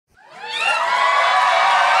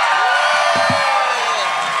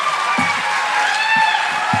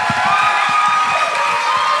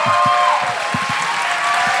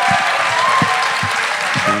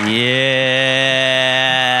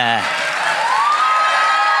Yeah.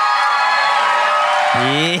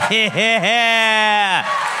 Yeah.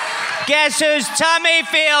 Guess whose tummy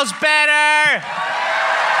feels better?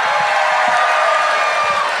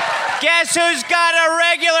 Guess who's got a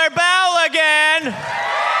regular bowel again?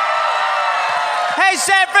 Hey,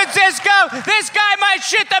 San Francisco, this guy might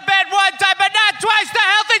shit the bed one time, but not twice. The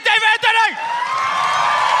healthy Dave Anthony!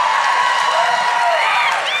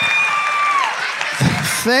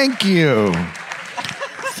 Thank you.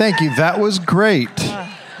 Thank you. That was great.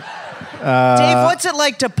 Dave, what's it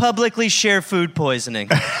like to publicly share food poisoning?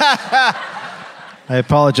 I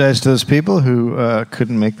apologize to those people who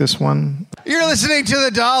couldn't make this one. You're listening to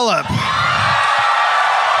The Dollop.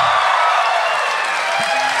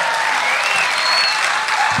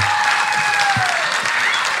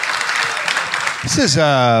 This is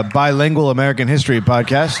a bilingual American history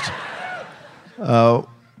podcast.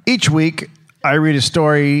 Each week, I read a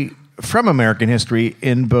story from American history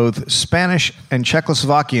in both Spanish and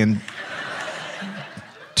Czechoslovakian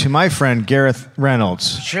to my friend Gareth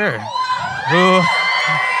Reynolds. Sure.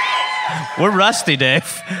 We're rusty, Dave.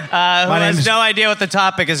 Who has no idea what the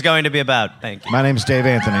topic is going to be about. Thank you. My name's Dave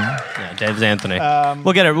Anthony. Yeah, Dave's Anthony.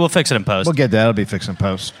 We'll get it. We'll fix it in post. We'll get that. It'll be fixed in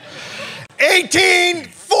post.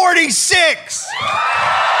 1846!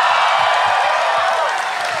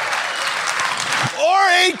 Or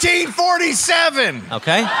 1847!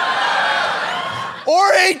 Okay. Or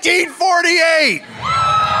 1848!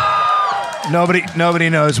 Nobody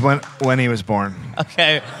knows when he was born.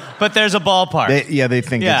 Okay, but there's a ballpark. They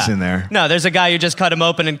think it's in there. No, there's a guy who just cut him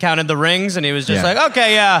open and counted the rings, and he was just like,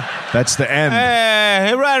 okay, yeah. That's the end.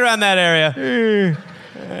 Hey, right around that area.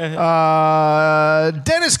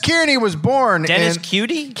 Denis Kearney was born Dennis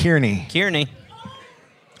Cutie? Kearney.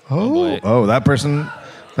 Oh, that person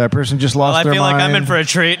just lost their mind. I feel like I'm in for a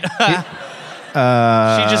treat. She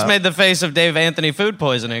just made the face of Dave Anthony food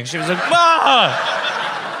poisoning. She was like, ah!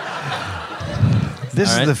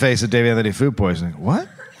 This is the face of Dave Anthony food poisoning. What?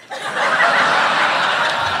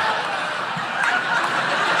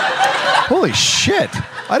 Holy shit.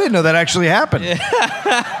 I didn't know that actually happened. He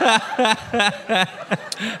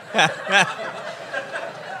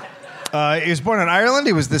was born in Ireland.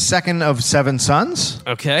 He was the second of 7 sons.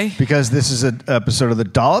 Okay. Because this is an episode of The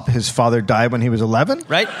Dollop. His father died when he was 11.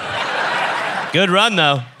 Right. Good run,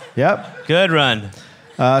 though. Yep. Good run.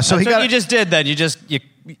 That's what you just did then.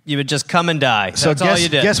 You would just come and die. So That's all you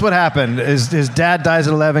did. Guess what happened? His dad dies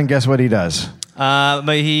at 11. Guess what he does?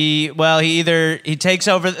 But he takes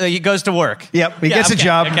over. He goes to work. Yep, he gets a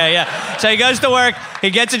job. Okay, yeah. So he goes to work.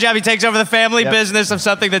 He gets a job. He takes over the family business of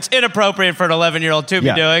something that's inappropriate for an 11-year-old to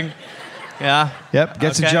be doing. Yeah. Yep,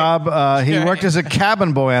 gets a job. He worked as a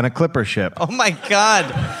cabin boy on a clipper ship. Oh my God.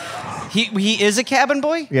 He is a cabin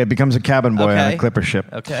boy? Yeah, becomes a cabin boy on a clipper ship.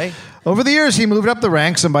 Okay. Over the years, he moved up the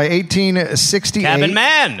ranks, and by 1868... Cabin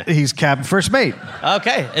man! He's cabin first mate.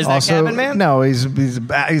 Okay. Is that cabin man? No, he's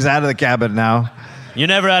out of the cabin now. You're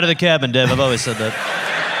never out of the cabin, Dave. I've always said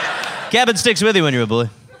that. Cabin sticks with you when you're a boy.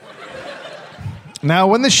 Now,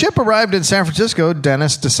 when the ship arrived in San Francisco,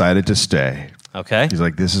 Denis decided to stay. Okay. He's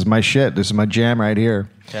like, this is my shit. This is my jam right here.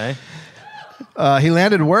 Okay. He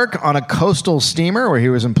landed work on a coastal steamer where he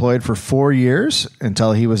was employed for 4 years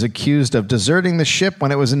until he was accused of deserting the ship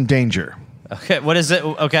when it was in danger. Okay, what is it?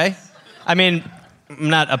 Okay. I mean, I'm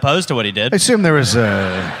not opposed to what he did. I assume there was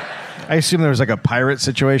like a pirate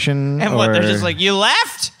situation. And what, they're just like, you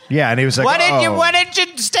left? Yeah, and he was like, why did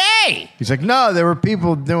you stay? He's like, no, there were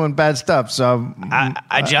people doing bad stuff, so...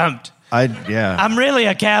 I jumped. Yeah. I'm really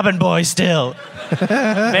a cabin boy still.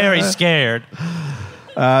 Very scared.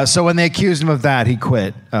 So when they accused him of that, he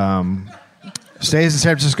quit. Stays in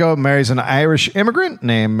San Francisco, marries an Irish immigrant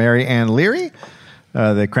named Mary Ann Leary.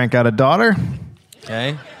 They crank out a daughter.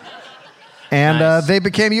 Okay. And nice. They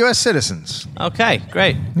became U.S. citizens. Okay,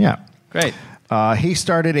 great. Yeah. Great. He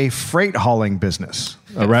started a freight hauling business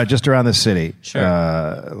just around the city. Sure.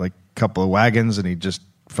 Like a couple of wagons, and he just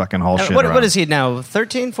fucking haul shit around. What is he now,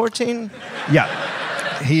 13, 14? Yeah.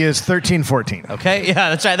 He is 13, 14. Okay,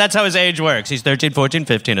 yeah, that's right. That's how his age works. He's 13, 14,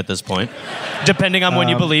 15 at this point, depending on when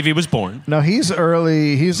you believe he was born. No, he's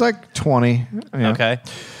early. He's like 20. Yeah. Okay.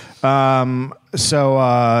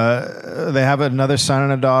 So they have another son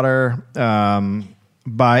and a daughter.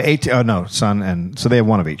 By 18, son and so they have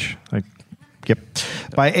one of each. Like, yep.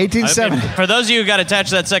 By 1870, for those of you who got attached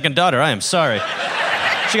to that second daughter, I am sorry.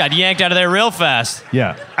 She got yanked out of there real fast.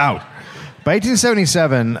 Yeah, out. By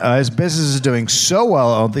 1877, his business is doing so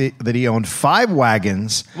well that he owned 5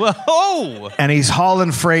 wagons. Whoa! And he's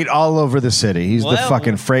hauling freight all over the city. He's the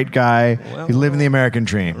fucking freight guy. He's living the American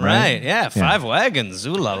dream, right? Right, yeah, 5 wagons.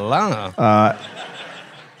 Ooh la la.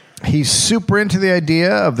 He's super into the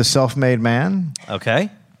idea of the self-made man. Okay,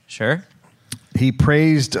 sure. He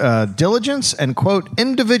praised diligence and, quote,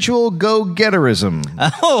 individual go-getterism.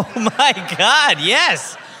 Oh, my God,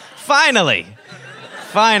 yes. Finally.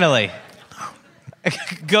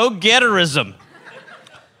 Go-getterism.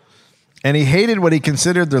 And he hated what he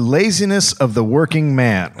considered the laziness of the working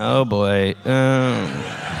man. Oh, boy.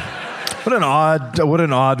 What an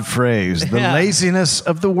odd phrase. The laziness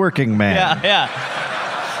of the working man. Yeah.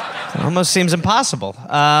 Almost seems impossible.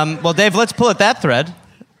 Well, Dave, let's pull at that thread.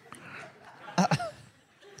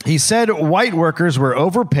 He said white workers were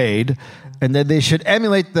overpaid and that they should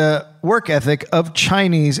emulate the work ethic of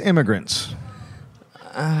Chinese immigrants.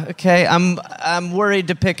 Okay, I'm worried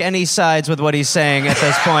to pick any sides with what he's saying at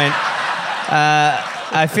this point.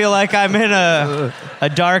 I feel like I'm in a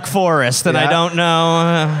dark forest and I don't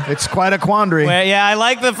know. It's quite a quandary. Well, yeah, I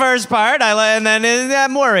like the first part, and then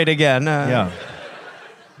I'm worried again. Yeah.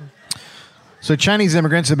 So Chinese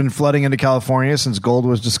immigrants have been flooding into California since gold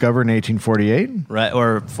was discovered in 1848. Right,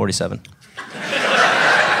 or 47.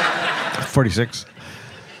 46.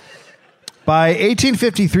 By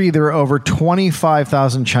 1853, there were over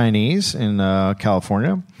 25,000 Chinese in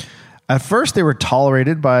California. At first, they were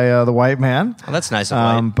tolerated by the white man. Oh, that's nice of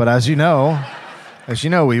white. But as you know,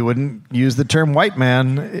 we wouldn't use the term white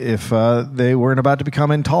man if they weren't about to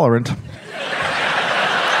become intolerant.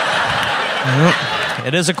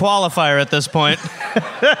 It is a qualifier at this point.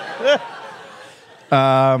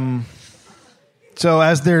 So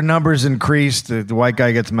as their numbers increased, the white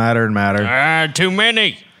guy gets madder and madder. Too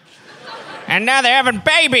many. And now they're having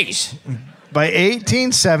babies. By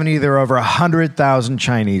 1870, there were over 100,000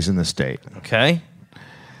 Chinese in the state. Okay.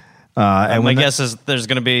 And my guess is there's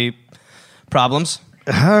going to be problems.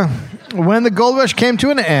 When the gold rush came to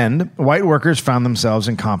an end, white workers found themselves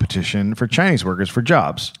in competition for Chinese workers for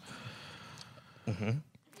jobs. Mm-hmm.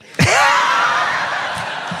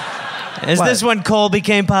 Is this when coal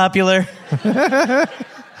became popular?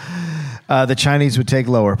 The Chinese would take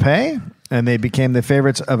lower pay, and they became the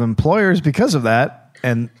favorites of employers because of that,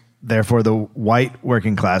 and therefore the white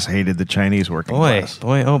working class hated the Chinese working class.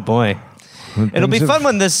 Oh boy. It'll be fun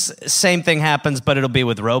when this same thing happens, but it'll be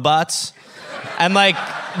with robots. And like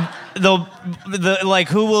who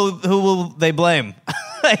will they blame?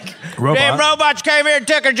 Like damn robots came here and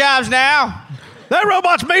took our jobs now. That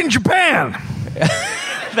robot's made in Japan.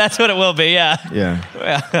 That's what it will be, yeah.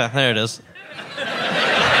 Yeah. There it is.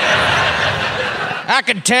 I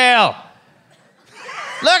can tell.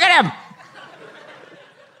 Look at him.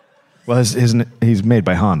 Well, he's made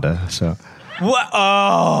by Honda, so. What?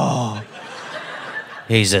 Oh.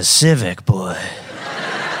 He's a Civic boy.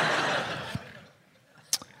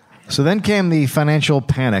 So then came the financial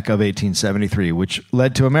panic of 1873, which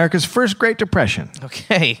led to America's first Great Depression.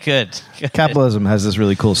 Okay, good. Capitalism has this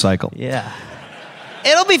really cool cycle. Yeah.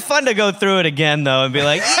 It'll be fun to go through it again, though, and be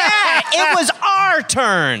like, yeah, it was our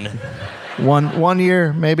turn. One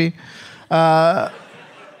year, maybe. By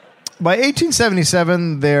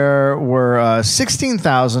 1877, there were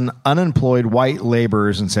 16,000 unemployed white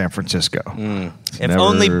laborers in San Francisco. If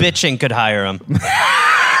only bitching could hire them.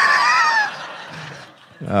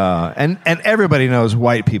 And everybody knows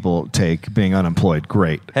white people take being unemployed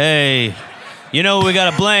great. Hey, you know what we got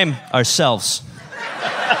to blame? Ourselves.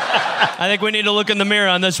 I think we need to look in the mirror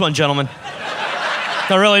on this one, gentlemen.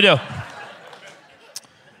 I really do.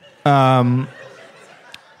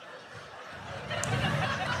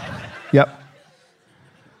 Yep.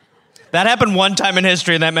 That happened one time in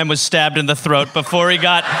history, and that man was stabbed in the throat before he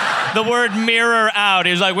got the word mirror out.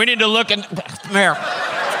 He was like, we need to look in the mirror.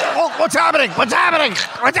 Oh, what's happening? What's happening?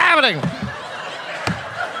 What's happening?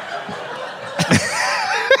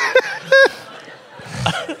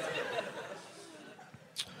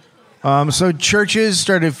 So churches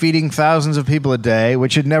started feeding thousands of people a day,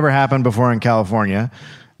 which had never happened before in California.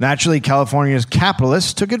 Naturally, California's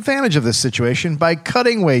capitalists took advantage of this situation by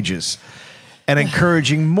cutting wages and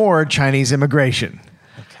encouraging more Chinese immigration.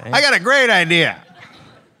 Okay. I got a great idea.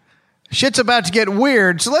 Shit's about to get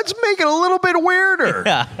weird, so let's make it a little bit weirder.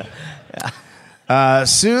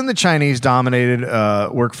 Soon, the Chinese dominated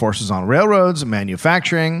workforces on railroads,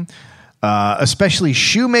 manufacturing, especially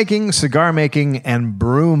shoemaking, cigar making, and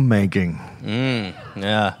broom making.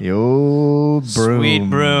 Yeah. The old broom. Sweet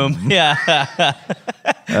broom. Yeah.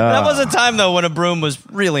 That was a time, though, when a broom was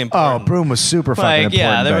really important. Oh, broom was super fucking important.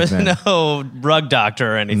 Yeah, there back was then. no rug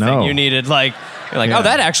doctor or anything. No. You needed, oh,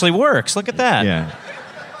 that actually works. Look at that. Yeah.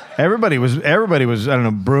 Everybody was, I don't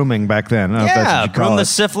know, brooming back then. I don't know if that's what you call broom the it.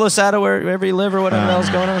 syphilis out of wherever you live or whatever else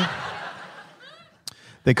going on.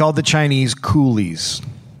 They called the Chinese coolies.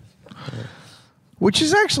 Which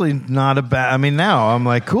is actually not a bad. I mean, now I'm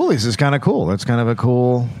like, coolies is kind of cool. That's kind of a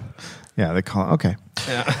cool. Yeah, they call it. Okay.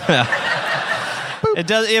 Yeah. It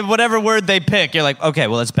does. Whatever word they pick, you're like, okay,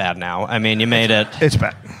 well, it's bad now. I mean, you made it. It's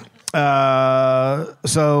bad.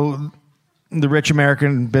 So the rich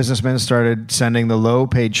American businessmen started sending the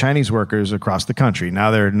low-paid Chinese workers across the country.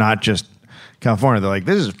 Now they're not just California. They're like,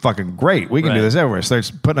 this is fucking great. We can do this everywhere. So they're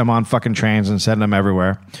putting them on fucking trains and sending them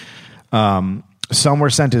everywhere. Some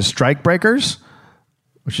were sent as strike breakers,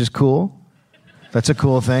 which is cool. That's a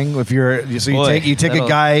cool thing. If you take a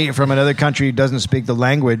guy from another country who doesn't speak the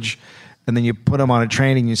language, and then you put him on a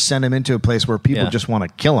train and you send him into a place where people just want to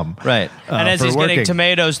kill him. Right. And as he's getting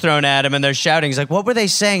tomatoes thrown at him and they're shouting, he's like, what were they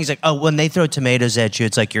saying? He's like, oh, when they throw tomatoes at you,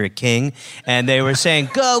 it's like you're a king. And they were saying,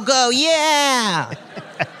 go, go, yeah.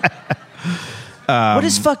 What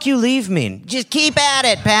does fuck you leave mean? Just keep at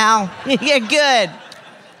it, pal. You're good.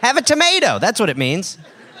 Have a tomato. That's what it means.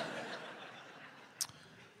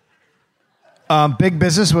 Big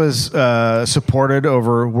business was supported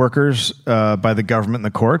over workers by the government and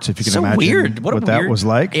the courts. If you can imagine weird. What that was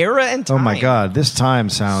like. Era and time. Oh my God, this time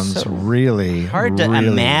sounds really hard to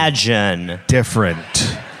imagine.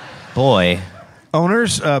 Different. Boy.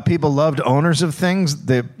 Owners, people loved owners of things.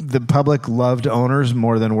 The public loved owners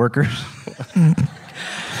more than workers.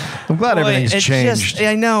 I'm glad everything's changed.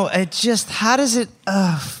 I know. How does it?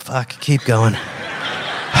 Oh, fuck. Keep going.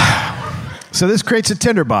 So this creates a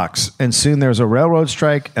tinderbox, and soon there's a railroad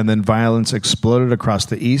strike, and then violence exploded across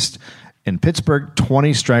the East. In Pittsburgh,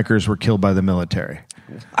 20 strikers were killed by the military.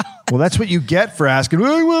 Well, that's what you get for asking,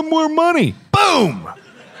 I want more money. Boom!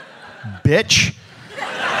 Bitch.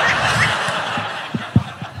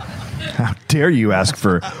 How dare you ask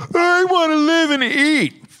for, I want to live and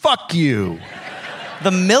eat. Fuck you.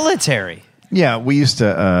 The military. Yeah, we used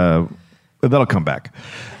to, that'll come back.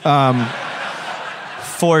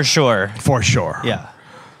 For sure. For sure. Yeah.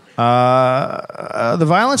 The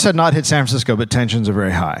violence had not hit San Francisco, but tensions are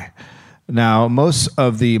very high. Now, most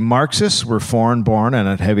of the Marxists were foreign-born and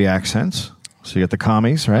had heavy accents. So you get the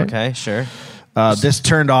commies, right? Okay, sure. This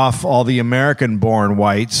turned off all the American-born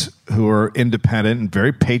whites who were independent and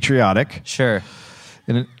very patriotic. Sure.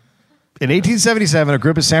 In 1877, a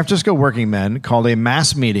group of San Francisco working men called a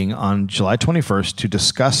mass meeting on July 21st to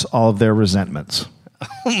discuss all of their resentments.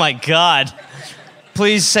 Oh, my God.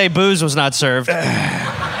 Please say booze was not served.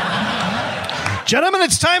 Gentlemen,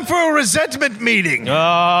 it's time for a resentment meeting.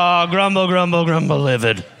 Oh, grumble, grumble, grumble,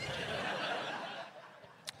 livid.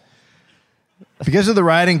 Because of the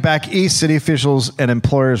rioting back east, city officials and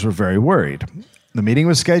employers were very worried. The meeting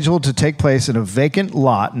was scheduled to take place in a vacant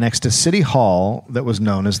lot next to City Hall that was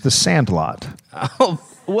known as the Sand Lot. Oh,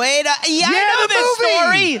 wait. I know this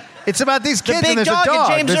story. It's about these kids and there's dog a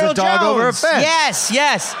dog. And James there's Earl a dog Jones. over a fence.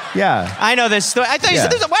 Yes. Yeah. I know this story. I thought you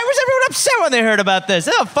said this. Why was everyone upset when they heard about this?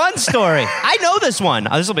 This is a fun story. I know this one.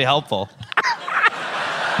 This will be helpful.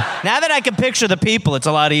 Now that I can picture the people, it's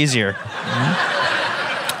a lot easier.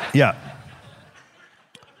 Yeah.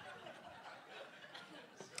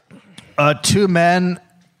 Two men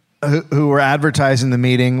who were advertising the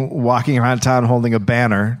meeting, walking around town holding a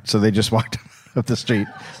banner. So they just walked up the street.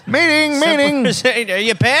 Meeting. Are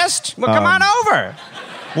you pissed? Well, come on over.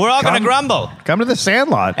 We're all going to grumble. Come to the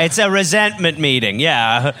Sandlot. It's a resentment meeting,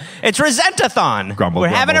 yeah. It's resentathon. We're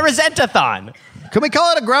having a resentathon. Can we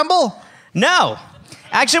call it a grumble? No.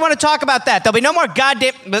 I actually want to talk about that. There'll be no more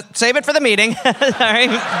goddamn... Save it for the meeting. Sorry.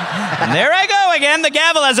 And there I go again. The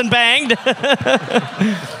gavel hasn't banged.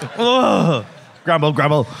 Grumble.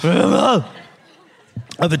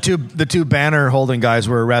 The two banner holding guys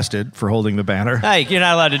were arrested for holding the banner. Hey, you're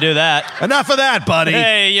not allowed to do that. Enough of that, buddy.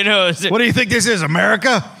 Hey, What do you think this is,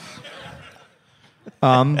 America?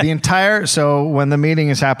 So when the meeting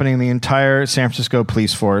is happening, the entire San Francisco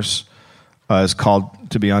police force is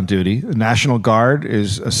called to be on duty. The National Guard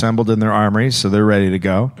is assembled in their armories, so they're ready to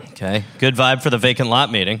go. Okay, good vibe for the vacant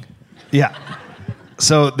lot meeting. Yeah.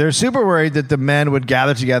 So they're super worried that the men would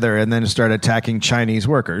gather together and then start attacking Chinese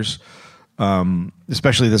workers,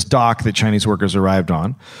 especially this dock that Chinese workers arrived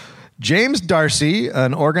on. James Darcy,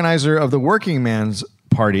 an organizer of the Working Man's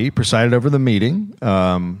Party, presided over the meeting.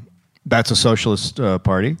 That's a socialist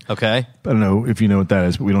party. Okay. I don't know if you know what that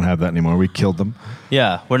is, but we don't have that anymore. We killed them.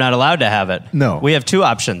 Yeah, we're not allowed to have it. No. We have two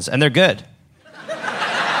options, and they're good.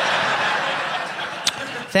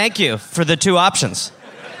 Thank you for the two options.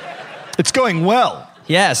 It's going well.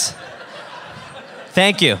 Yes.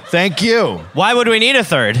 Thank you. Thank you. Why would we need a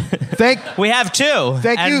third? We have two.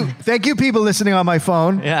 Thank you, people listening on my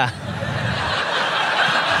phone. Yeah.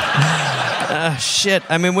 Shit.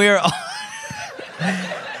 I mean, we're...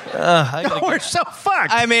 We're so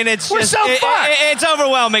fucked. I mean, it's We're just, so fucked. It's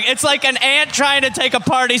overwhelming. It's like an ant trying to take a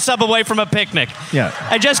party sub away from a picnic. Yeah.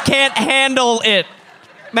 I just can't handle it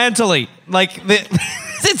mentally. Like,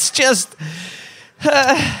 it's just...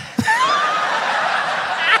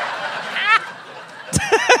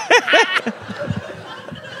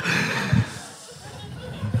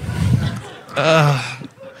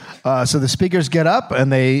 So the speakers get up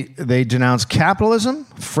and they denounce capitalism,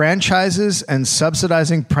 franchises, and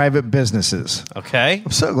subsidizing private businesses. Okay.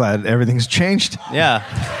 I'm so glad everything's changed. Yeah.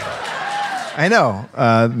 I know.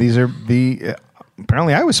 These are the...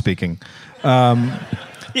 apparently I was speaking.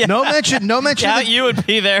 Yeah. No mention. Yeah, you would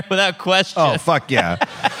be there without question. Oh, fuck yeah.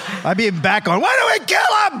 I'd be back on, why do we kill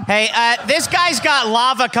him? Hey, this guy's got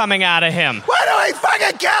lava coming out of him. Why do we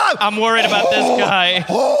fucking kill him? I'm worried about this guy.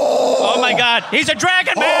 Oh my God. He's a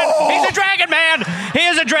dragon man. He's a dragon man. He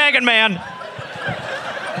is a dragon man.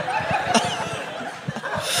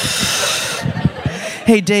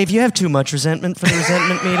 Hey, Dave, you have too much resentment for the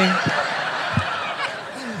resentment meeting?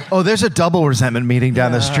 Oh, there's a double resentment meeting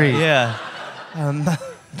down the street. Yeah.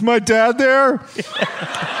 Is my dad there?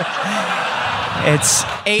 It's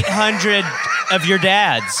 800 of your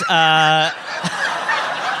dads.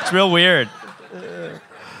 It's real weird.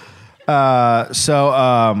 No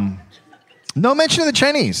mention of the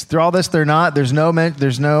Chinese. Through all this, there's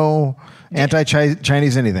no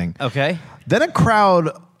anti-Chinese anything. Okay. Then a crowd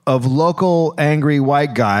of local angry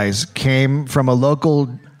white guys came from a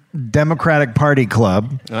local Democratic Party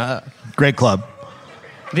club. Great club.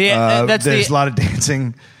 There's a lot of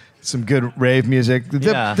dancing, some good rave music.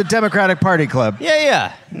 The Democratic Party Club.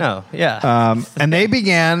 Yeah. No, yeah. And they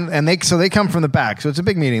began, so they come from the back. So it's a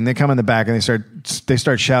big meeting. They come in the back and they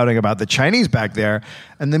start shouting about the Chinese back there.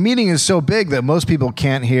 And the meeting is so big that most people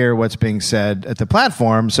can't hear what's being said at the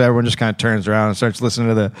platform. So everyone just kind of turns around and starts listening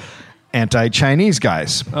to the anti-Chinese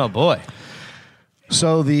guys. Oh, boy.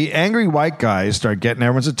 So the angry white guys start getting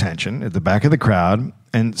everyone's attention at the back of the crowd.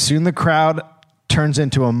 And soon the crowd turns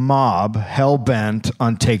into a mob hell-bent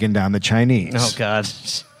on taking down the Chinese. Oh, God.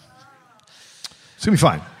 It's going to be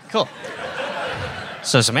fine. Cool.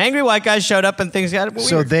 So some angry white guys showed up and things got weird.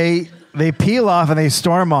 So they peel off and they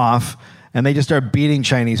storm off and they just start beating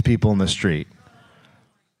Chinese people in the street.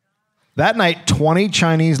 That night, 20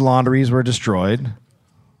 Chinese laundries were destroyed.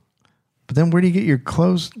 But then where do you get your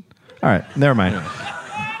clothes? All right, never mind.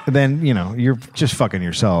 Then, you're just fucking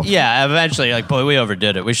yourself. Yeah, eventually you're like, boy, we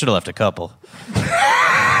overdid it. We should have left a couple.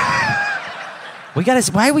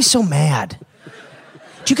 Why are we so mad?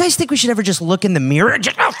 Do you guys think we should ever just look in the mirror and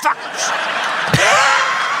just, oh, fuck.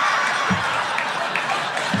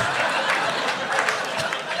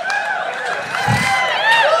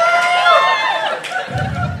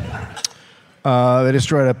 They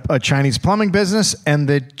destroyed a Chinese plumbing business, and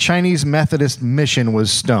the Chinese Methodist mission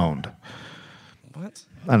was stoned. What?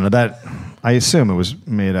 I don't know. I assume it was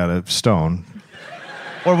made out of stone.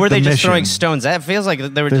 Or were they just mission. throwing stones? That feels like they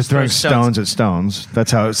were They're just throwing stones. stones at stones.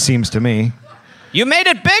 That's how it seems to me. You made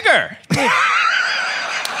it bigger.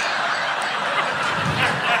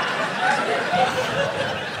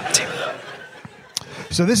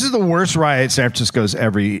 So this is the worst riot San Francisco's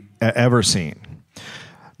ever seen.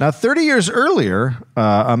 Now, 30 years earlier,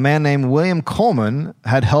 a man named William Coleman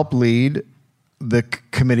had helped lead the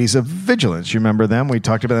committees of vigilance. You remember them? We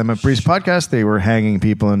talked about them at Bree's podcast. They were hanging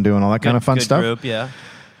people and doing all that kind of fun good stuff. Group, yeah.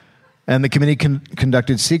 And the committee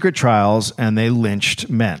conducted secret trials, and they lynched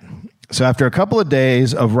men. So after a couple of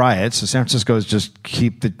days of riots, so San Francisco is just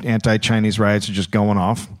keep the anti-Chinese riots are just going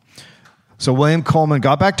off. So William Coleman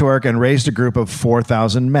got back to work and raised a group of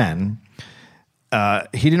 4,000 men.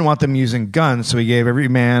 He didn't want them using guns, so he gave every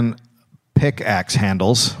man pickaxe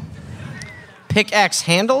handles. Pickaxe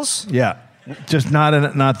handles? Yeah, just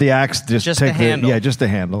not the axe. Just the handle. Yeah, just the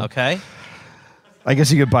handle. Okay. I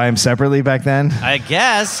guess you could buy them separately back then. I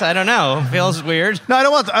guess. I don't know. Feels weird. No, I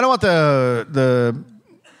don't want the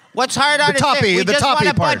What's hard on the toppy, We the just toppy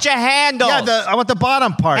want a part. bunch of handles. Yeah, I want the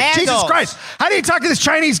bottom part. Handles. Jesus Christ! How do you talk to this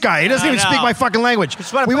Chinese guy? He doesn't even speak my fucking language.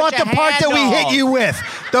 We want the part that we hit you with.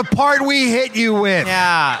 The part we hit you with.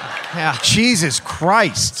 Yeah. Jesus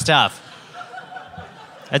Christ! It's tough.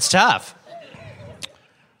 It's tough.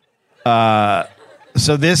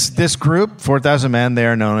 So this group, 4,000 men, they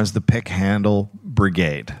are known as the Pick Handle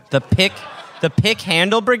Brigade. The pick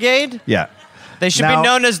handle brigade? Yeah. They should be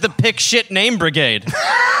known as the pick shit name brigade.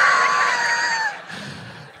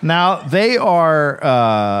 Now they're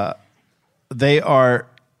going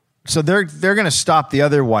to stop the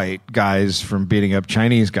other white guys from beating up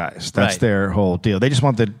Chinese guys. That's their whole deal. They just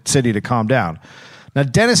want the city to calm down. Now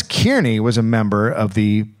Dennis Kearney was a member of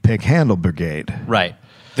the Pick Handle Brigade. Right.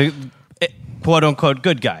 quote unquote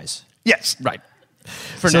good guys. Yes. Right.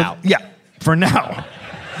 For now. Yeah, for now.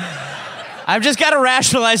 I've just got to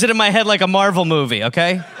rationalize it in my head like a Marvel movie,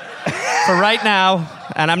 okay? For right now,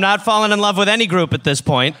 and I'm not falling in love with any group at this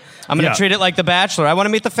point. I'm going to treat it like The Bachelor. I want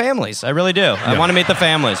to meet the families. I really do. I want to meet the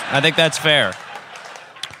families. I think that's fair.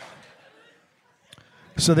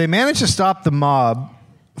 So they managed to stop the mob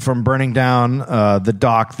from burning down the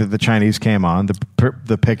dock that the Chinese came on,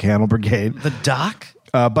 the Pick Handle Brigade. The dock?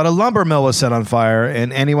 But a lumber mill was set on fire,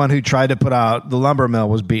 and anyone who tried to put out the lumber mill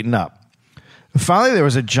was beaten up. Finally, there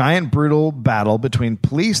was a giant, brutal battle between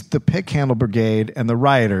police, the Pick Handle Brigade, and the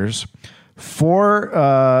rioters.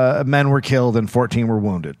 4 men were killed and 14 were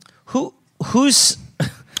wounded. Who's...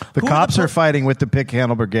 The cops are fighting with the Pick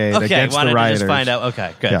Handle Brigade against the rioters. Okay, just find out.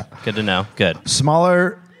 Okay, good. Yeah. Good to know. Good.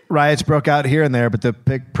 Smaller riots broke out here and there, but the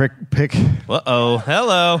Pick... Uh-oh.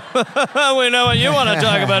 Hello. We know what you want to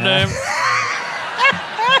talk about, Dave.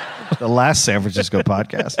 The last San Francisco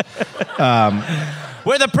podcast.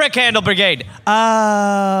 We're the Prick Handle Brigade.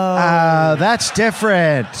 That's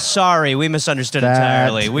different. Sorry, we misunderstood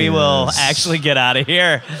entirely. We will actually get out of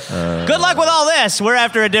here. Good luck with all this. We're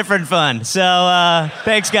after a different fun. So,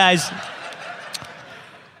 thanks, guys.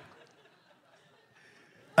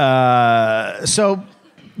 So,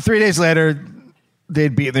 3 days later,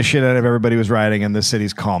 they'd beaten the shit out of everybody who was rioting, and the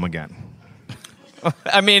city's calm again.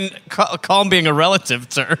 I mean, calm being a relative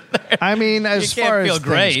term. I mean, as far as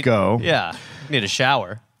things go. Yeah. Need a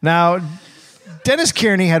shower. Now, Denis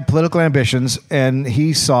Kearney had political ambitions, and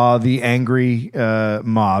he saw the angry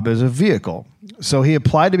mob as a vehicle. So he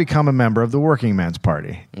applied to become a member of the Working Man's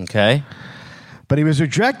Party. Okay. But he was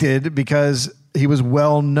rejected because he was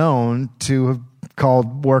well known to have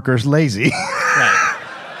called workers lazy. Right.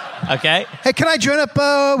 Okay. Hey, can I join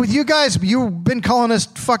up with you guys? You've been calling us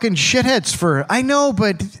fucking shitheads for... I know,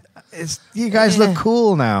 but you guys look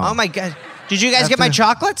cool now. Oh, my God. Did you guys get my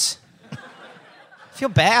chocolates? I feel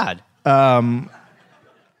bad.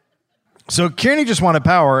 So Kearney just wanted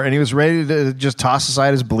power, and he was ready to just toss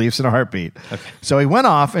aside his beliefs in a heartbeat. Okay. So he went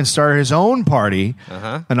off and started his own party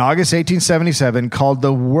in August 1877 called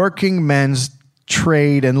the Working Men's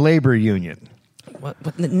Trade and Labor Union. What,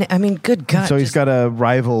 I mean, good God. So he's got a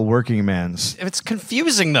rival Working Men's. It's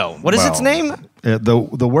confusing, though. What is its name?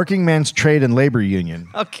 The Working Men's Trade and Labor Union.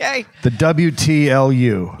 Okay. The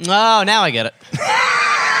WTLU. Oh, now I get it.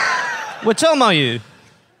 What's on you?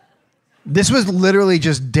 This was literally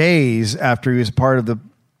just days after he was part of the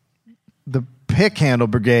Pick Handle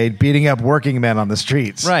Brigade beating up working men on the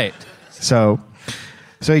streets. Right. So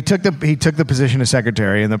he took the position of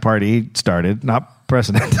secretary in the party he started, not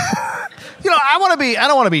president. I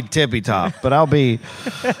don't want to be tippy top, but I'll be.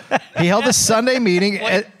 He held a Sunday meeting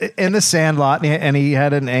in the Sandlot, and he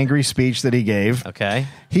had an angry speech that he gave. Okay.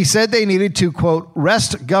 He said they needed to, quote,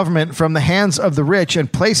 wrest government from the hands of the rich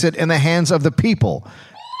and place it in the hands of the people.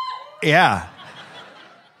 Yeah.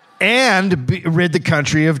 And rid the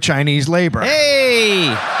country of Chinese labor. Hey!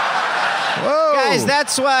 Whoa. Guys,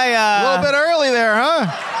 that's why... a little bit early there,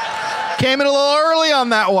 huh? Came in a little early on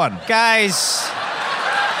that one. Guys,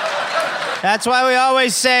 that's why we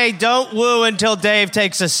always say don't woo until Dave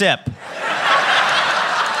takes a sip.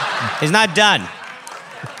 He's not done.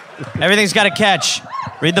 Everything's got to catch.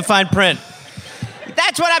 Read the fine print.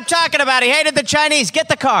 That's what I'm talking about. He hated the Chinese. Get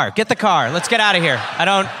the car. Get the car. Let's get out of here. I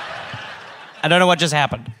don't know what just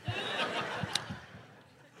happened.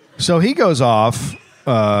 So he goes off,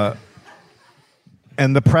 and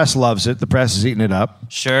the press loves it. The press is eating it up.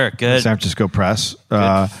 Sure, good. The San Francisco press.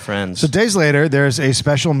 Good friends. So days later, there's a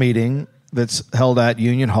special meeting that's held at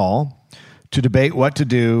Union Hall to debate what to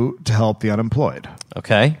do to help the unemployed.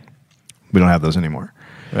 Okay. We don't have those anymore.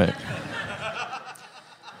 Right.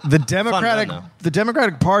 The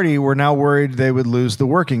Democratic Party were now worried they would lose the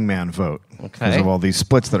working man vote because of all these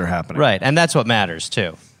splits that are happening. Right, and that's what matters,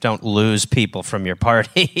 too. Don't lose people from your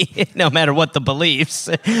party, no matter what the beliefs.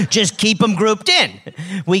 Just keep them grouped in.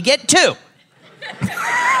 We get 2.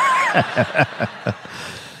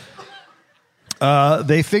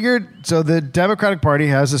 They figured, so the Democratic Party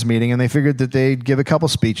has this meeting, and they figured that they'd give a couple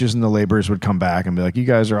speeches, and the laborers would come back and be like, you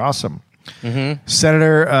guys are awesome.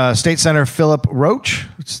 Mm-hmm. State Senator Philip Roach.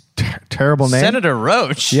 It's terrible name. Senator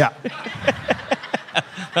Roach? Yeah.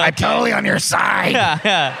 I'm totally on your side.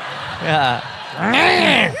 Yeah.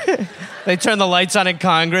 They turn the lights on in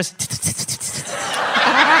Congress.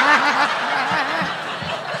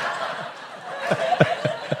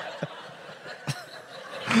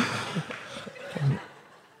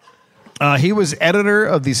 He was editor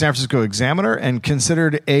of the San Francisco Examiner and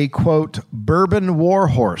considered a, quote, bourbon war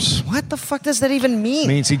horse. What the fuck does that even mean?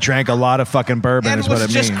 It means he drank a lot of fucking bourbon, is what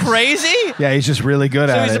it means. Just crazy? Yeah, he's just really good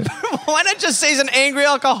at it. He's a Why not just say he's an angry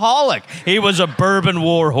alcoholic? He was a bourbon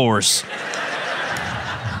warhorse.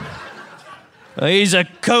 He's a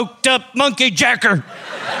coked up monkey jacker.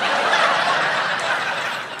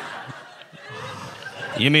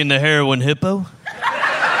 You mean the heroin hippo?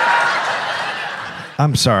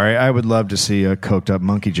 I'm sorry. I would love to see a coked up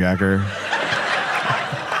monkey jacker.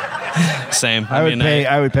 Same.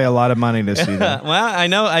 I would pay a lot of money to see that.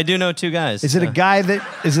 Well, I do know two guys. Is it a guy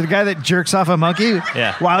that jerks off a monkey?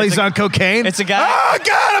 Yeah. While he's on cocaine? It's a guy. Oh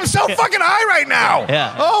God, I'm so fucking high right now.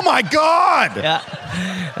 Yeah. Oh my God. Yeah.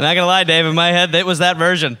 I'm not gonna lie, Dave. In my head, it was that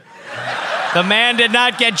version. The man did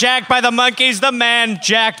not get jacked by the monkeys. The man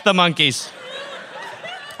jacked the monkeys.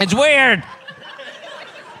 It's weird.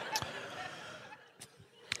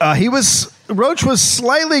 Roach was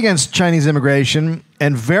slightly against Chinese immigration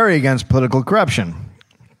and very against political corruption.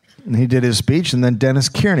 And he did his speech, and then Denis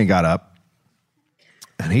Kearney got up,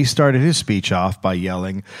 and he started his speech off by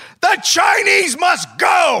yelling, "The Chinese must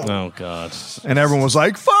go!" Oh, God. And everyone was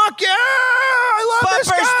like, "Fuck yeah! I love this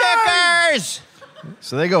Bumper guy!" stickers!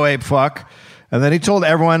 So they go ape fuck, and then he told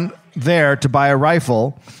everyone there to buy a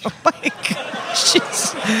rifle. Oh, my God.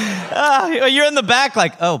 Jeez. You're in the back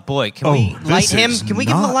like, oh, boy, can we light him? Can we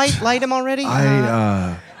give him a light him already?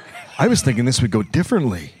 I was thinking this would go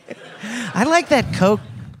differently. I like that Coke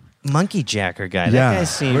monkey jacker guy. That guy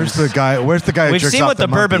seems... Where's the guy who We've jerks seen off what the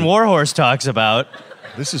monkey? bourbon warhorse talks about.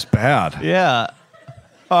 This is bad. Yeah.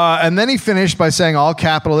 And then he finished by saying all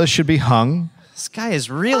capitalists should be hung. This guy is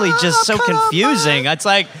really just so confusing. It's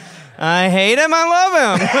like, I hate him, I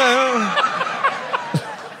love him.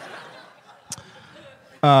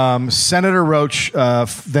 Senator Roach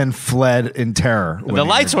then fled in terror. The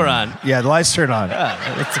lights were on. Yeah, the lights turned on.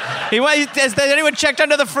 Has anyone checked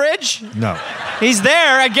under the fridge? No. He's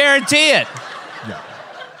there, I guarantee it. Yeah,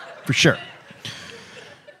 for sure.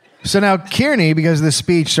 So now Kearney, because of this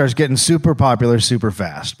speech, starts getting super popular super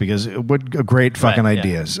fast because what great fucking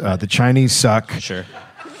ideas. The Chinese suck. Sure.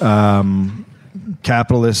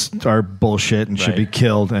 Capitalists are bullshit and should be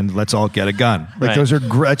killed, and let's all get a gun. Like those are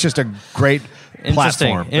that's just a great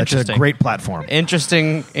platform. That's just a great platform.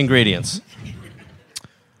 Interesting ingredients.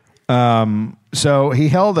 So he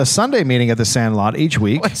held a Sunday meeting at the Sandlot each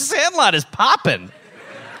week. Sandlot is popping.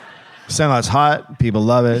 Sandlot's hot. People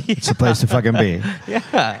love it. It's the place to fucking be.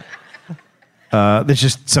 Yeah. There's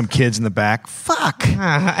just some kids in the back. Fuck.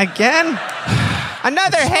 Again?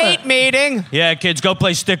 Another hate meeting. Yeah, kids, go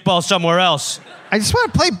play stickball somewhere else. I just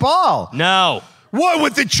want to play ball. No. What,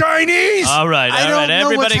 with the Chinese? All right.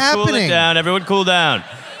 Everybody cool it down. Everyone cool down.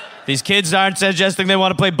 These kids aren't suggesting they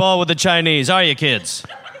want to play ball with the Chinese, are you, kids?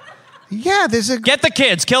 Yeah, Get the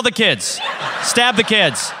kids. Kill the kids. Stab the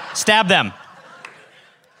kids. Stab them.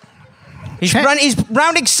 He's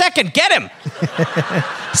rounding second. Get him.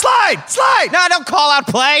 Slide. No, don't call out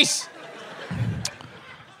plays.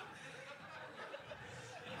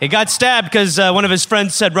 He got stabbed because one of his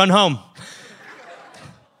friends said, "Run home."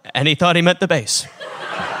 And he thought he meant the base.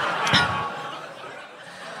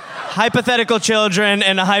 Hypothetical children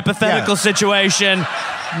in a hypothetical situation.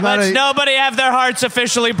 Let's nobody have their hearts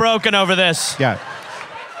officially broken over this. Yeah.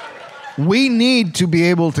 We need to be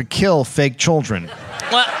able to kill fake children.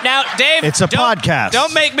 Well, now, Dave, it's a podcast.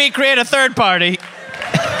 Don't make me create a third party.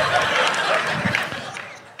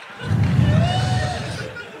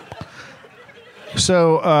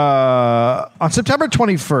 So, on September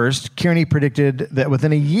 21st, Kearney predicted that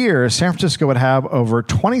within a year, San Francisco would have over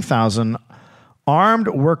 20,000 armed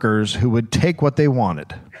workers who would take what they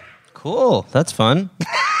wanted. Cool. That's fun.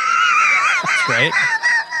 That's great.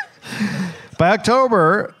 By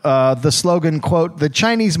October, the slogan, quote, "The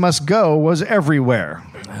Chinese must go," was everywhere.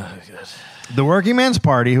 Oh, good. The Working Man's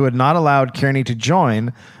Party, who had not allowed Kearney to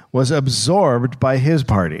join, was absorbed by his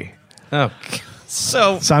party. Oh,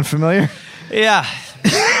 so... Sound familiar? Yeah.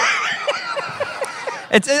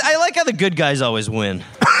 I like how the good guys always win.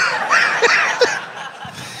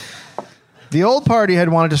 The old party had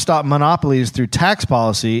wanted to stop monopolies through tax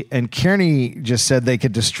policy, and Kearney just said they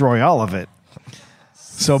could destroy all of it.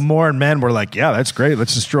 So more men were like, yeah, that's great.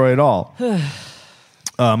 Let's destroy it all.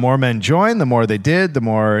 More men joined. The more they did, the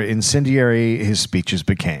more incendiary his speeches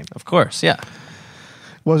became. Of course, yeah.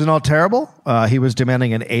 Wasn't all terrible. He was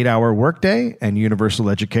demanding an 8-hour workday and universal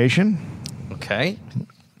education. Okay.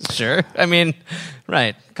 Sure. I mean,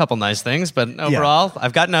 right. A couple nice things, but overall,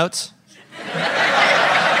 I've got notes.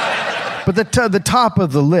 But the top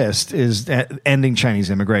of the list is ending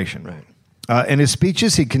Chinese immigration. Right. In his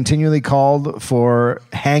speeches, he continually called for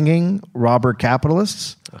hanging robber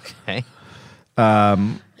capitalists. Okay.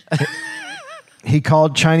 He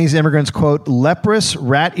called Chinese immigrants, quote, leprous,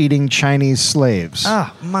 rat-eating Chinese slaves.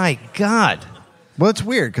 Oh, my God. Well, it's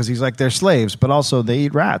weird because he's like, they're slaves, but also they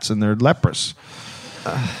eat rats and they're leprous.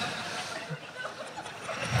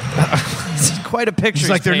 It's quite a picture. He's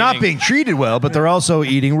like, they're not being treated well, but they're also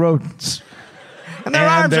eating rodents. And their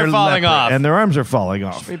arms are falling off. And their arms are falling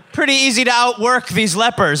off. Pretty easy to outwork these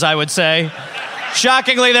lepers, I would say.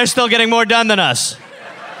 Shockingly, they're still getting more done than us.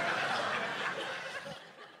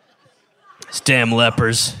 These damn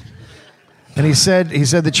lepers. And he said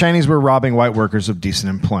the Chinese were robbing white workers of decent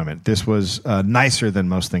employment. This was nicer than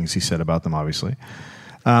most things he said about them, obviously.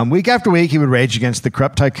 Week after week, he would rage against the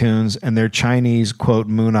corrupt tycoons and their Chinese, quote,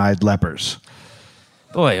 moon-eyed lepers.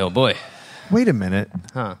 Boy, oh boy. Wait a minute.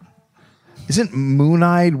 Huh. Isn't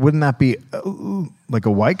moon-eyed, wouldn't that be like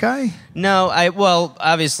a white guy? No, well,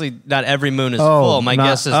 obviously not every moon is full. My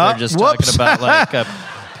guess is they're just talking about like a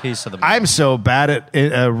piece of the moon. I'm so bad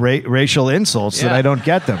at racial insults that I don't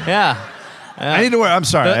get them. Yeah. I need to work. I'm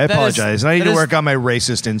sorry. I apologize. I need to work on my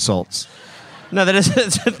racist insults. No, that is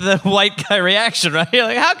the white guy reaction, right? You're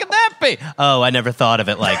like, how could that be? Oh, I never thought of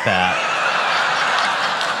it like that.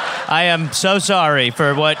 I am so sorry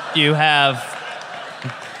for what you have.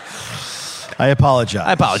 I apologize.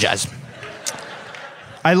 I apologize.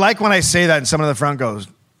 I like when I say that and someone in the front goes,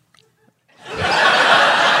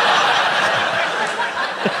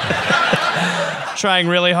 trying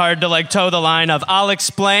really hard to like toe the line of I'll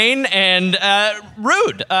explain and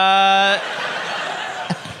rude.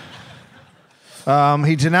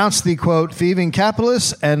 He denounced the, quote, thieving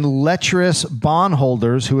capitalists and lecherous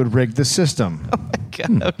bondholders who had rigged the system. Oh my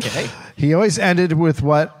God, okay. He always ended with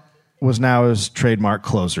what was now his trademark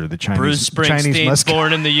closer, the Chinese Bruce Springsteen, Chinese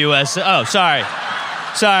born in the U.S. Oh, sorry.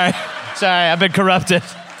 I've been corrupted.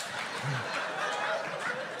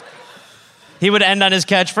 He would end on his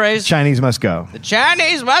catchphrase. Chinese must go. The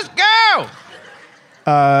Chinese must go.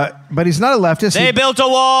 But he's not a leftist. They built a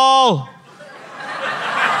wall.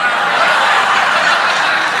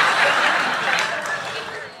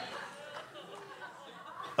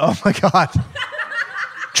 Oh my God.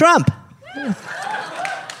 Trump.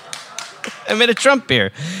 I made a Trump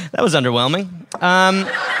beer. That was underwhelming.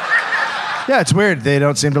 Yeah, it's weird. They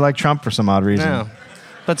don't seem to like Trump for some odd reason. No.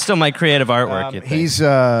 But still my creative artwork, you think. He's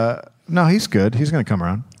good. He's going to come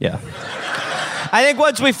around. Yeah. I think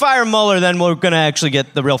once we fire Mueller, then we're going to actually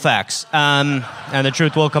get the real facts. And the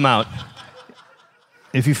truth will come out.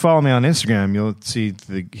 If you follow me on Instagram, you'll see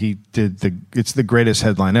it's the greatest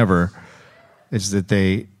headline ever. Is that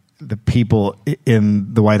the people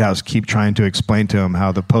in the White House keep trying to explain to him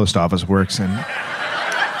how the post office works,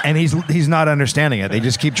 and he's not understanding it. They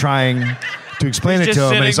just keep trying to explain it to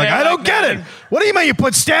him, and he's like, I don't get it. What do you mean? You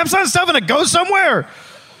put stamps on stuff and it goes somewhere?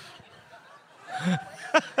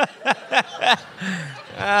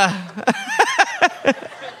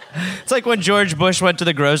 It's like when George Bush went to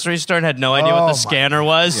the grocery store and had no idea what the scanner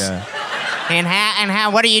was. Yeah. And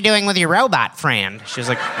how? What are you doing with your robot friend? She was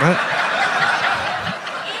like, what?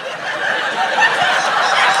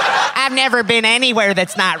 I've never been anywhere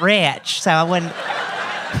that's not rich, so I wouldn't.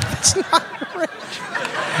 It's not rich.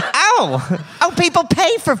 Oh, people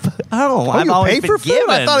pay for food. I've you always pay been for food? given.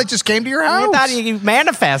 I thought it just came to your house. I thought you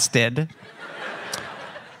manifested.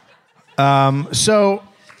 So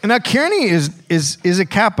now Kearney is a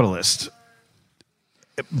capitalist,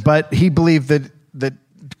 but he believed that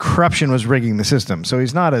corruption was rigging the system. So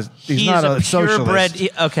he's not a socialist.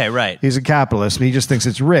 Okay, right. He's a capitalist, but he just thinks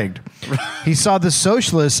it's rigged. He saw the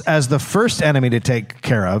socialists as the first enemy to take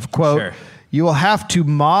care of. Quote, Sure. You will have to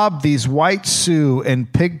mob these white Sioux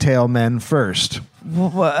and pigtail men first.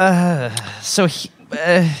 So he...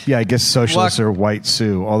 Yeah, I guess socialists are white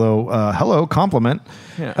Sioux. Although, hello, compliment.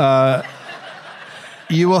 Yeah.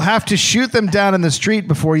 You will have to shoot them down in the street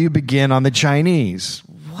before you begin on the Chinese.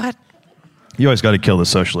 What? You always got to kill the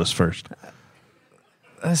socialists first.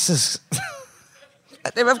 This is...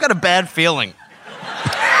 I've got a bad feeling.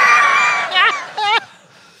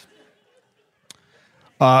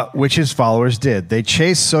 Which his followers did. They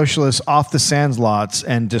chased socialists off the sands lots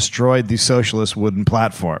and destroyed the socialist wooden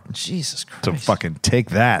platform. Jesus Christ. So fucking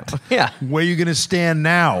take that. Yeah. Where are you going to stand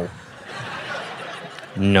now?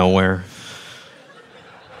 Nowhere.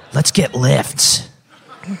 Let's get lifts.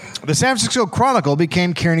 The San Francisco Chronicle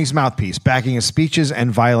became Kearney's mouthpiece, backing his speeches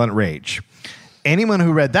and violent rage. Anyone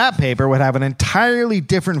who read that paper would have an entirely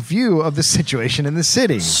different view of the situation in the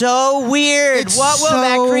city. So weird. What will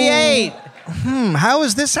that create? How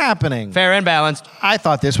is this happening? Fair and balanced. I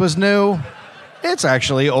thought this was new. It's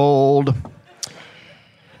actually old.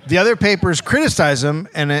 The other papers criticized him,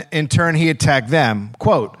 and in turn he attacked them.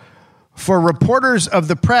 Quote, For reporters of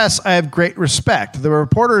the press, I have great respect. The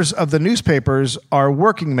reporters of the newspapers are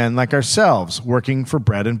working men like ourselves, working for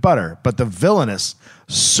bread and butter. But the villainous,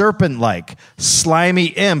 serpent-like, slimy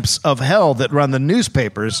imps of hell that run the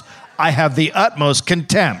newspapers, I have the utmost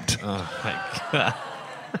contempt. Oh, my God.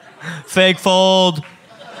 Fake fold.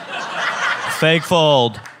 Fake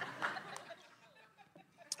fold.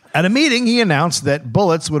 At a meeting, he announced that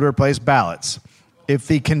bullets would replace ballots if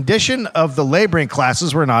the condition of the laboring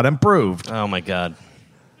classes were not improved. Oh, my God.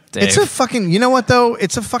 Dave. It's a fucking, you know what, though?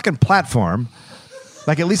 It's a fucking platform.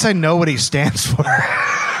 Like, at least I know what he stands for.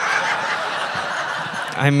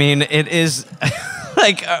 I mean, it is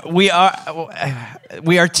like we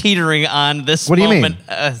are teetering on this What do you moment.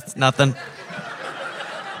 mean? Nothing.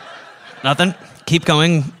 Nothing. Keep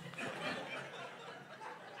going.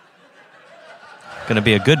 Gonna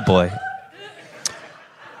be a good boy.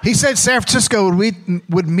 He said San Francisco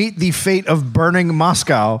would meet the fate of burning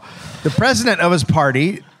Moscow. The president of his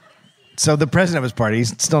party, he's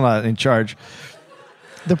still not in charge.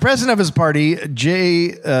 The president of his party,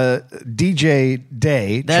 DJ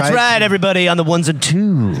Day. That's right, everybody on the ones and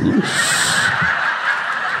twos.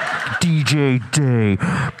 DJ Day.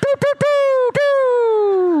 Boo, boo, boo,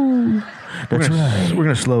 boo. That's right. We're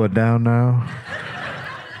going to slow it down now.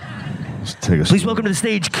 Please welcome to the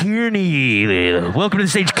stage, Kearney. Welcome to the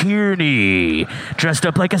stage, Kearney. Dressed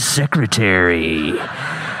up like a secretary.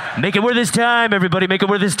 Make it worth his time, everybody. Make it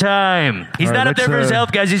worth his time. He's not up there for his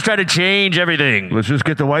health, guys. He's trying to change everything. Let's just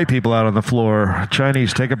get the white people out on the floor.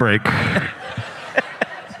 Chinese, take a break.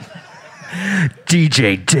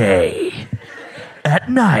 DJ Day.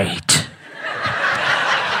 At night.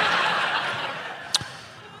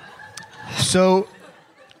 So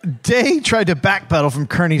Day tried to backpedal from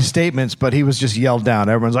Kearney's statements, but he was just yelled down.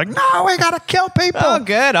 Everyone's like, no, we got to kill people. Oh,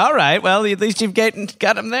 good. All right. Well, at least you've got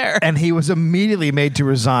him there. And he was immediately made to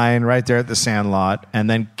resign right there at the Sandlot, and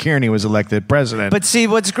then Kearney was elected president. But see,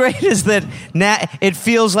 what's great is that now it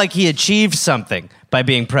feels like he achieved something by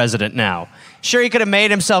being president now. Sure, he could have made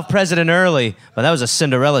himself president early, but that was a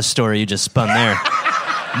Cinderella story you just spun there.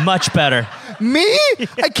 Much better. Me?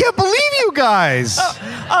 I can't believe you guys. Of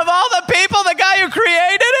all the people, the guy who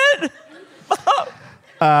created it?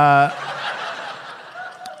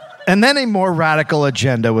 And then a more radical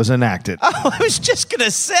agenda was enacted. Oh, I was just going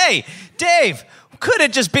to say, Dave, could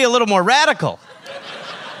it just be a little more radical?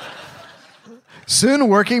 Soon,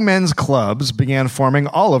 working men's clubs began forming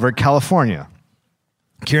all over California.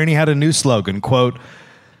 Kearney had a new slogan, quote,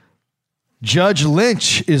 Judge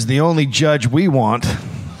Lynch is the only judge we want.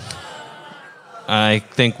 I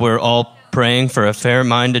think we're all praying for a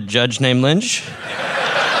fair-minded judge named Lynch.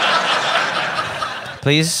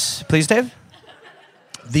 Please, Dave?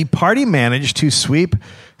 The party managed to sweep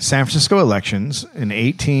San Francisco elections in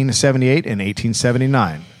 1878 and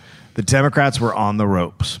 1879. The Democrats were on the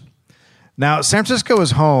ropes. Now, San Francisco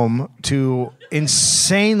is home to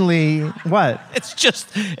insanely... What?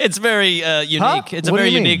 It's very unique. Huh? It's a What do very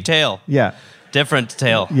you mean? unique tale. Yeah. Different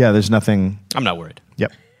tale. Yeah, there's nothing... I'm not worried.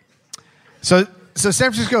 Yep. So San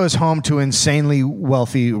Francisco is home to insanely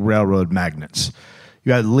wealthy railroad magnates.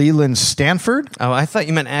 You had Leland Stanford. Oh, I thought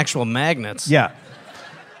you meant actual magnets. Yeah.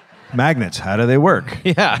 Magnets, how do they work?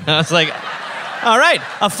 Yeah, I was like, all right,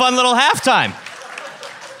 a fun little halftime.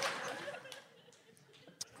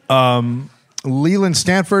 Leland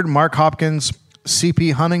Stanford, Mark Hopkins,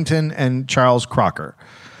 C.P. Huntington, and Charles Crocker.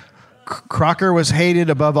 Crocker was hated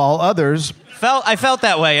above all others. I felt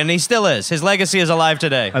that way, and he still is. His legacy is alive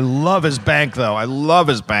today. I love his bank, though. I love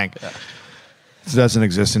his bank. Yeah. It doesn't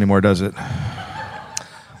exist anymore, does it?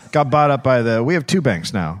 Got bought up by we have two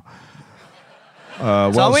banks now.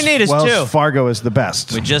 All we need is Wells two. Fargo is the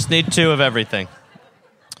best. We just need two of everything.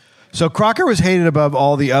 So Crocker was hated above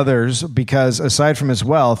all the others because aside from his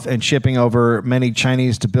wealth and shipping over many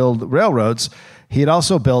Chinese to build railroads, he had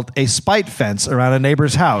also built a spite fence around a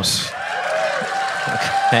neighbor's house.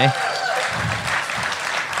 Okay.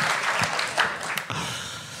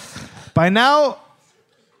 By now,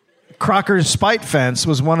 Crocker's spite fence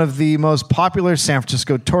was one of the most popular San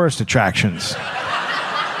Francisco tourist attractions.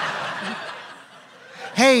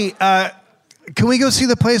 Hey, can we go see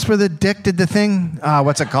the place where the dick did the thing?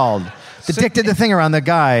 What's it called? The dick did the thing around the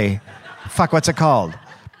guy. Fuck, what's it called?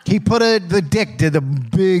 He put the dick did the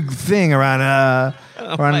big thing around a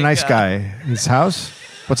nice guy. His house?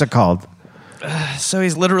 What's it called? So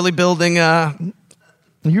he's literally building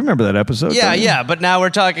You remember that episode? Yeah, but now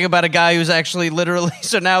we're talking about a guy who's actually literally...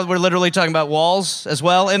 So now we're literally talking about walls as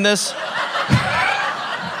well in this?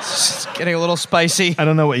 It's getting a little spicy. I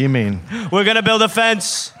don't know what you mean. We're going to build a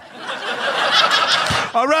fence.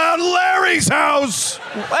 around Larry's house.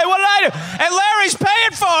 Hey, what did I do? And Larry's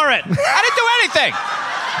paying for it. I didn't do anything.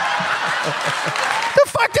 The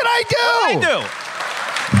fuck did I do? What did I do?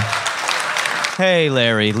 Hey,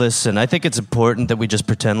 Larry, listen, I think it's important that we just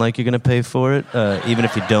pretend like you're going to pay for it, even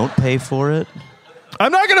if you don't pay for it.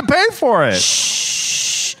 I'm not going to pay for it.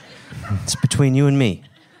 Shh. It's between you and me.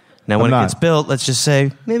 Now, when it gets built, let's just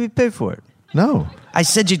say, maybe pay for it. No. I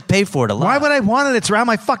said you'd pay for it a lot. Why would I want it? It's around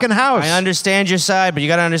my fucking house. I understand your side, but you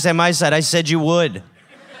got to understand my side. I said you would.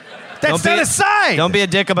 That's not a side. Don't be a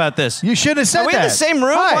dick about this. You should have said that. Are we in the same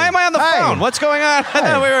room? Hi. Why am I on the phone? What's going on? I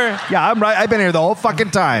thought we were... Yeah, I'm right. I've been here the whole fucking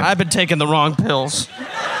time. I've been taking the wrong pills.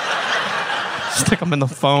 Stick them in the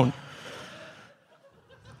phone.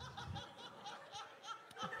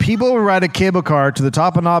 People would ride a cable car to the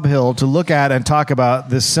top of Nob Hill to look at and talk about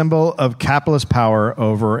this symbol of capitalist power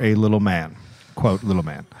over a little man. Quote, little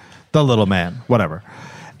man. The little man. Whatever.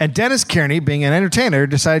 And Denis Kearney, being an entertainer,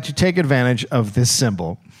 decided to take advantage of this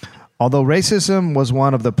symbol. Although racism was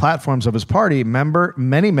one of the platforms of his party,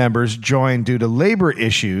 many members joined due to labor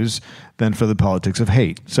issues than for the politics of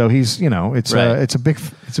hate. So he's, it's a big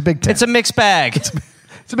tent. It's a mixed bag. It's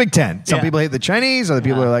a big tent. Some people hate the Chinese. Other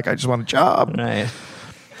people are like, I just want a job. Right.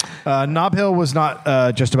 Nob Hill was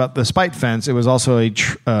not just about the spite fence. It was also a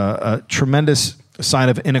tremendous sign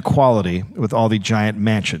of inequality with all the giant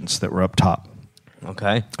mansions that were up top.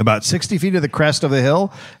 Okay. About 60 feet of the crest of the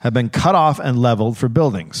hill have been cut off and leveled for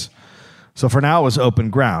buildings. So for now, it was open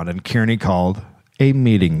ground, and Kearney called a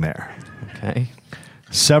meeting there. Okay.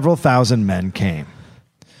 Several thousand men came.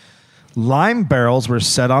 Lime barrels were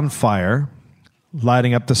set on fire,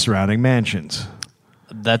 lighting up the surrounding mansions.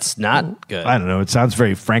 That's not good. I don't know. It sounds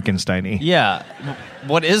very Frankenstein-y. Yeah.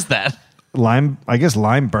 What is that? Lime, I guess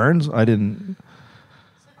lime burns. I didn't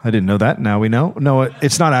know that. Now we know. No,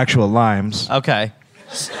 it's not actual limes. Okay.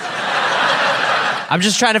 I'm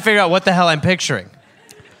just trying to figure out what the hell I'm picturing.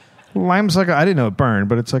 Lime's like I didn't know it burned,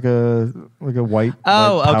 but it's like a white.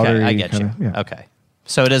 Oh, white okay. I get you. Yeah. Okay.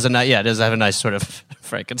 So it does it does have a nice sort of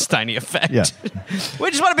Frankenstein-y effect. Yeah.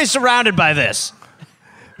 We just want to be surrounded by this.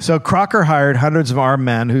 So Crocker hired hundreds of armed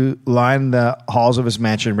men who lined the halls of his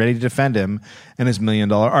mansion ready to defend him and his $1 million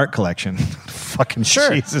art collection. Fucking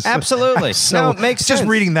sure, Jesus. Absolutely. No, it makes sense. Just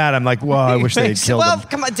reading that, I'm like, well, I wish they had killed him. Well,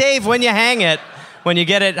 come on, Dave, when you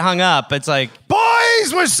get it hung up, it's like...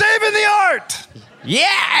 Boys, we're saving the art!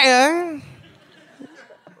 Yeah!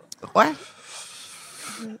 What?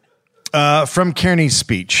 From Kearney's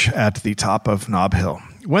speech at the top of Nob Hill.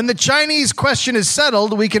 When the Chinese question is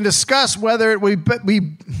settled, we can discuss whether we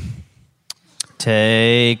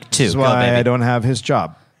Take two. This is why I don't have his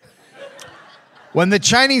job. When the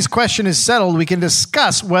Chinese question is settled, we can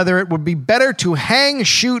discuss whether it would be better to hang,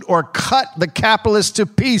 shoot, or cut the capitalists to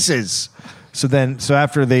pieces. So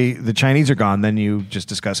after the Chinese are gone, then you just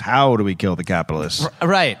discuss how do we kill the capitalists.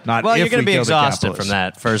 Right. Not well, if you're going to we be kill the exhausted capitalists. from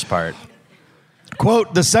that first part.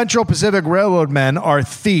 Quote, the Central Pacific Railroad men are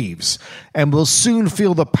thieves and will soon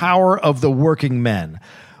feel the power of the working men.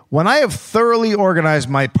 When I have thoroughly organized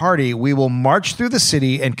my party, we will march through the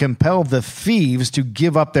city and compel the thieves to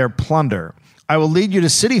give up their plunder. I will lead you to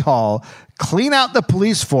City Hall, clean out the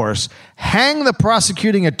police force, hang the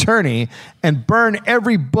prosecuting attorney, and burn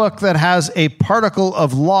every book that has a particle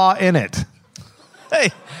of law in it. Hey,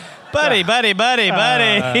 buddy. Hey,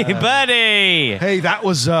 that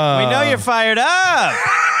was... We know you're fired up.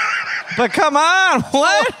 But come on,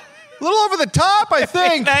 what? A little over the top, I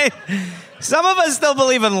think. Some of us still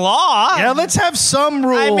believe in law. Yeah, let's have some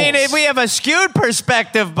rules. I mean, we have a skewed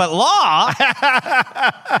perspective, but law.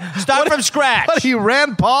 Start from scratch. What are you,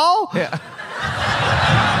 Rand Paul? Yeah.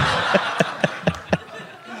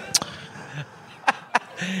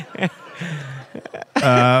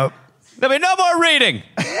 There'll be no more reading.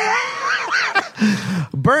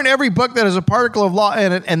 Burn every book that has a particle of law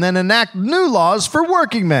in it and then enact new laws for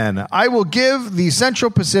working men. I will give the Central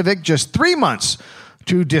Pacific just 3 months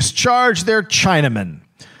to discharge their Chinamen.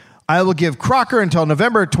 I will give Crocker until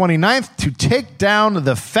November 29th to take down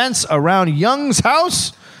the fence around Young's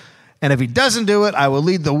house. And if he doesn't do it, I will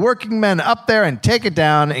lead the working men up there and take it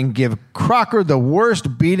down and give Crocker the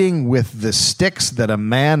worst beating with the sticks that a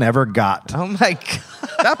man ever got. Oh, my God.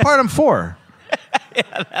 That part I'm for.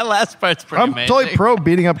 Yeah, that last part's pretty I'm amazing. totally pro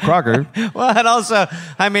beating up Crocker. Well, and also,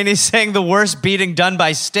 I mean, he's saying the worst beating done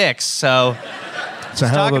by sticks, so... It's a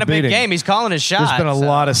He's hell talking of a big game. He's calling his shot. There's been a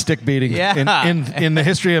lot of stick beating in the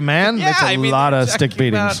history of man. Yeah, That's a lot of stick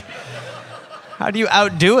beatings. How do you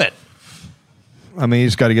outdo it? I mean, you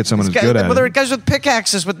just got to get someone who's good at Well, there are it. guys with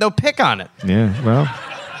pickaxes with no pick on it. Yeah, well,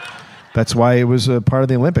 that's why it was a part of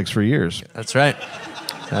the Olympics for years. That's right.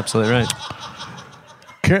 Absolutely right.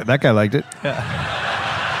 That guy liked it. Yeah.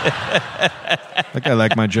 I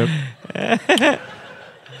like my joke.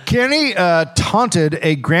 Kearney taunted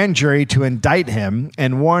a grand jury to indict him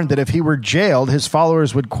and warned that if he were jailed, his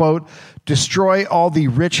followers would, quote, destroy all the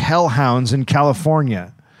rich hellhounds in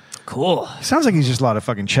California. Cool. Sounds like he's just a lot of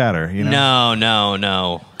fucking chatter, you know?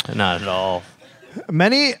 No. Not at all.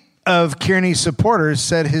 Many of Kearney's supporters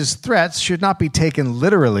said his threats should not be taken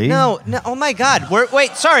literally. No. Oh, my God.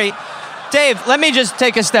 Wait, sorry. Dave, let me just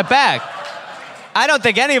take a step back. I don't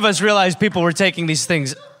think any of us realized people were taking these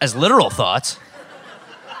things as literal thoughts.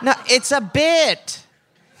 No, it's a bit.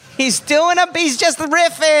 He's just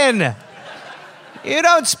riffing. You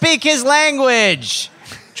don't speak his language.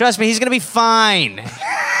 Trust me, he's going to be fine.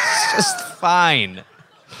 He's just fine.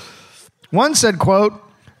 One said, quote,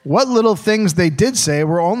 what little things they did say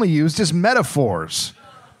were only used as metaphors.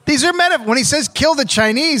 These are metaphors. When he says kill the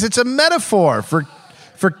Chinese, it's a metaphor for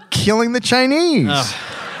killing the Chinese. Oh.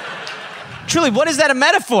 Truly, what is that a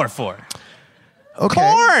metaphor for? Okay.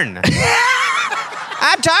 Corn.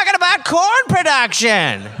 I'm talking about corn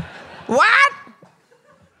production. What?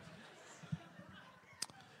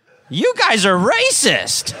 You guys are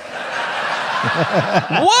racist.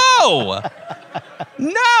 Whoa.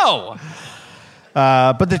 No.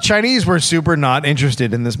 But the Chinese were super not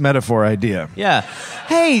interested in this metaphor idea. Yeah.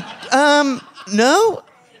 Hey, no?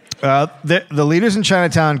 The leaders in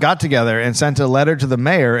Chinatown got together and sent a letter to the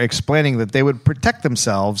mayor explaining that they would protect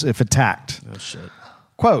themselves if attacked. Oh, shit.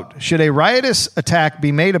 Quote, should a riotous attack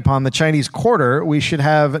be made upon the Chinese quarter, we should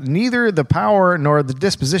have neither the power nor the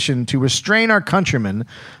disposition to restrain our countrymen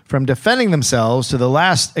from defending themselves to the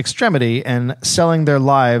last extremity and selling their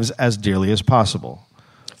lives as dearly as possible.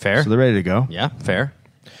 Fair. So they're ready to go. Yeah, fair.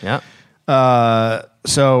 Yeah.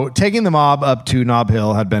 So taking the mob up to Nob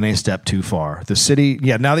Hill had been a step too far. The city,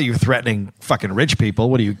 now that you're threatening fucking rich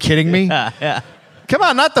people, what are you kidding me? Yeah. Come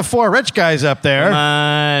on, not the 4 rich guys up there. Come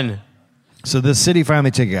on. So the city finally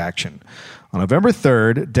took action. On November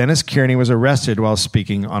 3rd, Denis Kearney was arrested while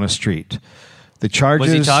speaking on a street. The charges...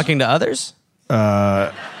 Was he talking to others?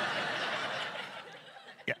 Yeah.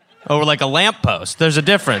 Or like a lamppost. There's a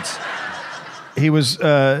difference. He was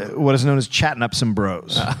what is known as chatting up some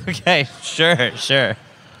bros. Okay, sure.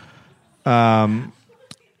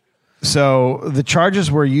 So the charges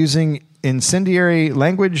were using incendiary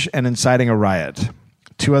language and inciting a riot.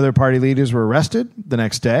 2 other party leaders were arrested the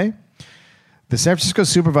next day. The San Francisco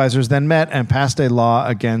supervisors then met and passed a law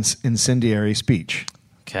against incendiary speech.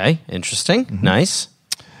 Okay, interesting. Mm-hmm. Nice.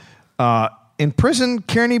 In prison,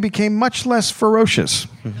 Kearney became much less ferocious.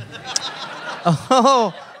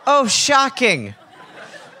 Oh, shocking.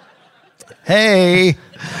 Hey.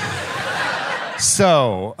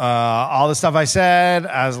 So, all the stuff I said,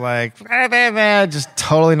 I was like, just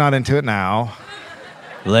totally not into it now.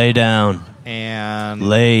 Lay down. And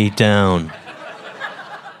lay down.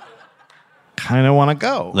 Kind of want to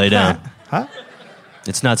go. Lay down. Huh?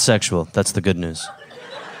 It's not sexual. That's the good news.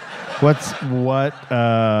 What?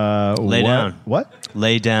 Lay down. What?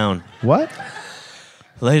 Lay down. What?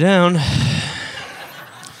 Lay down.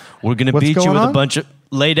 We're going to beat you with a bunch of...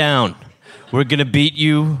 Lay down. We're going to beat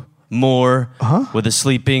you more with a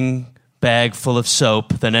sleeping bag full of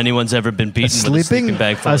soap than anyone's ever been beaten with a sleeping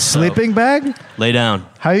bag full of soap. A sleeping bag? Lay down.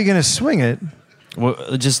 How are you going to swing it?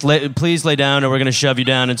 Please lay down, or we're going to shove you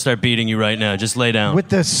down and start beating you right now. Just lay down.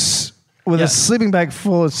 With a sleeping bag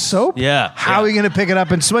full of soap? Yeah. How are you going to pick it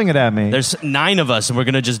up and swing it at me? There's 9 of us, and we're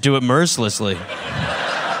going to just do it mercilessly.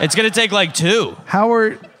 It's going to take like 2.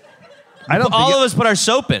 All of us put our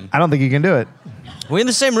soap in. I don't think you can do it. We in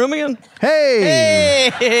the same room again?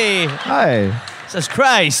 Hey! Hi. Jesus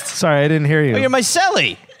Christ. Sorry, I didn't hear you. Oh, you're my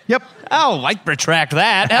celly. Yep. Oh, I retract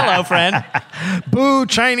that. Hello, friend. Boo,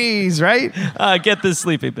 Chinese, right? Get this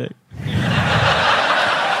sleeping bag.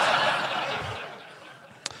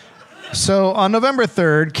 So on November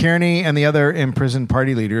 3rd, Kearney and the other imprisoned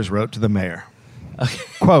party leaders wrote to the mayor. Okay.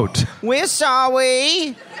 Quote, we're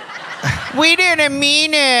sorry. We didn't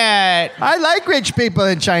mean it. I like rich people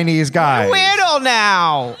and Chinese guys. Whittle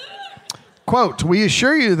now. Quote, we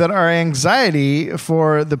assure you that our anxiety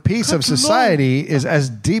for the peace of society is as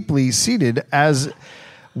deeply seated as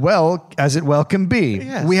it well can be.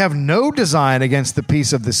 Yes. We have no design against the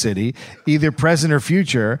peace of the city, either present or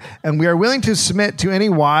future, and we are willing to submit to any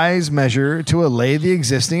wise measure to allay the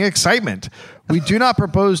existing excitement. We do not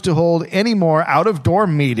propose to hold any more out-of-door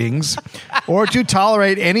meetings or to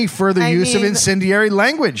tolerate any further use of incendiary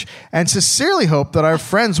language, and sincerely hope that our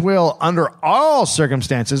friends will, under all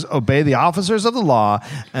circumstances, obey the officers of the law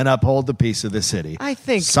and uphold the peace of the city. I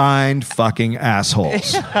think... Signed fucking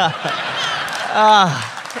assholes.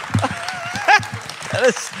 That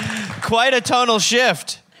is quite a tonal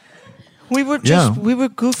shift. We were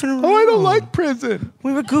goofing around. Oh, I don't like prison.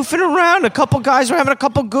 We were goofing around. A couple guys were having a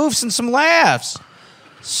couple goofs and some laughs.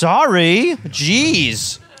 Sorry.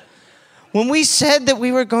 Jeez. When we said that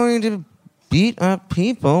we were going to beat up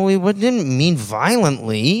people, we didn't mean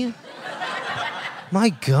violently. My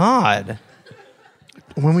God.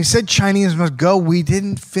 When we said Chinese must go, we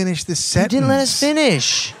didn't finish the sentence. You didn't let us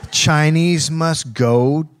finish. Chinese must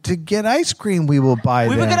go to get ice cream. We will buy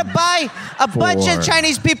them. We were going to buy a bunch of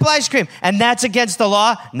Chinese people ice cream. And that's against the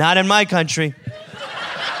law? Not in my country.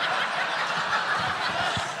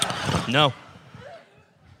 No.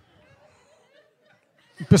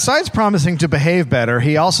 Besides promising to behave better,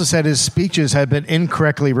 he also said his speeches had been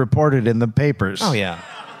incorrectly reported in the papers. Oh, yeah.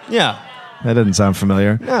 Yeah. That doesn't sound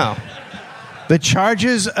familiar. No. The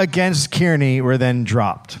charges against Kearney were then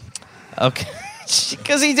dropped. Okay.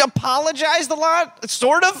 Because he apologized a lot?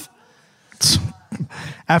 Sort of?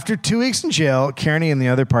 After 2 weeks in jail, Kearney and the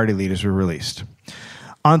other party leaders were released.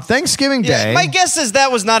 On Thanksgiving Day... My guess is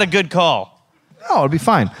that was not a good call. No, it'll be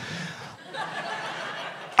fine.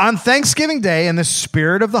 On Thanksgiving Day, in the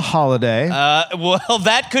spirit of the holiday... well,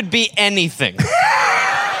 that could be anything.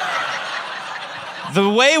 The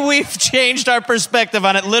way we've changed our perspective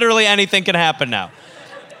on it, literally anything can happen now.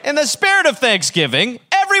 In the spirit of Thanksgiving,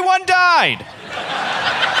 everyone died.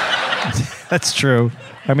 That's true.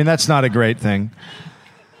 I mean, that's not a great thing.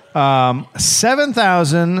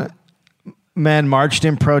 7,000 men marched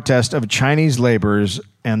in protest of Chinese laborers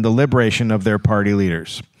and the liberation of their party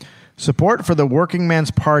leaders. Support for the Working Man's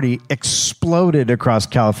Party exploded across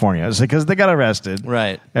California. It's because they got arrested.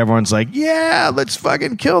 Right. Everyone's like, yeah, let's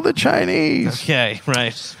fucking kill the Chinese. Okay,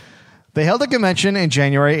 right. They held a convention in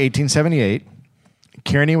January 1878.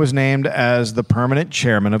 Kearney was named as the permanent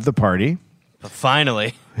chairman of the party.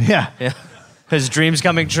 Finally. Yeah. His dreams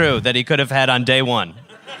coming true that he could have had on day one.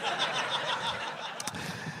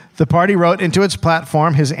 The party wrote into its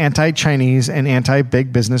platform his anti-Chinese and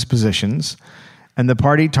anti-big business positions, and the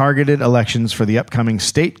party targeted elections for the upcoming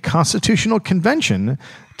state constitutional convention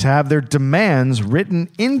to have their demands written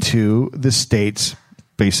into the state's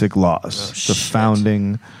basic laws, the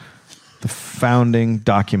founding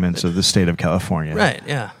documents of the state of California. Right,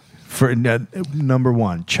 yeah. For number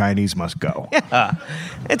one, Chinese must go. Yeah.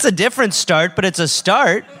 It's a different start, but it's a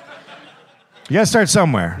start. You got to start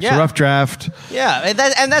somewhere. It's a rough draft. Yeah,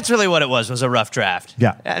 and that's really what it was a rough draft.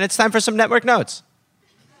 Yeah. And it's time for some network notes.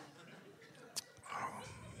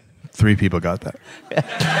 3 people got that.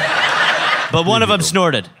 But one of them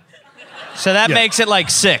snorted. So that makes it like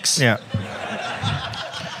 6. Yeah.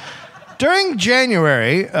 During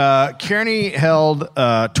January, Kearney held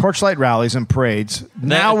torchlight rallies and parades,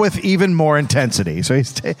 now with even more intensity. So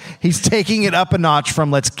he's taking it up a notch from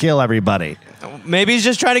let's kill everybody. Maybe he's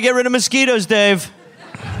just trying to get rid of mosquitoes, Dave.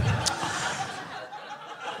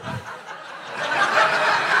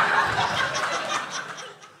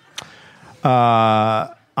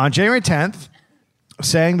 On January 10th,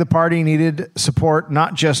 saying the party needed support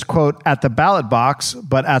not just, quote, at the ballot box,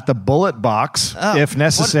 but at the bullet box, if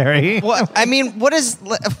necessary. What? I mean, what is...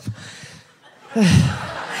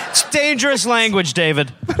 It's dangerous language,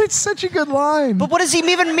 David. But it's such a good line. But what does he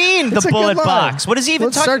even mean, the bullet box? What does he even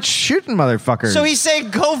Let's start shooting motherfuckers. So he's saying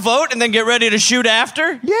go vote and then get ready to shoot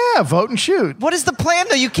after? Yeah, vote and shoot. What is the plan,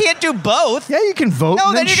 though? You can't do both. Yeah, you can vote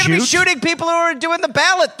and then you're going to be shooting people who are doing the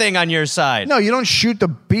ballot thing on your side. No, you don't shoot the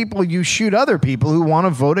people. You shoot other people who want to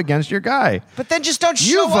vote against your guy. But then just don't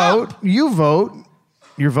show up. You vote.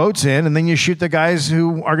 Your vote's in, and then you shoot the guys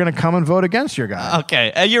who are going to come and vote against your guy.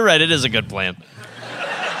 Okay, you're right. It is a good plan.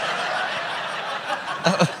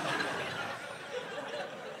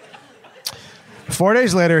 4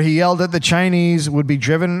 days later, he yelled that the Chinese would be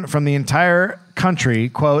driven from the entire country,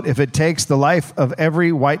 quote, if it takes the life of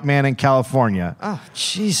every white man in California. Oh,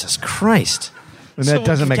 Jesus Christ. And that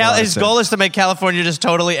doesn't make a lot of his sense. goal is to make California just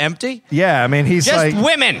totally empty? Yeah, I mean, he's just like... Just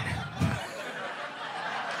women.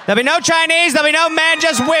 There'll be no Chinese, there'll be no men,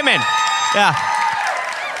 just women. Yeah.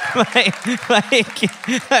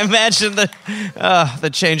 I imagine the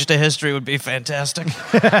change to history would be fantastic.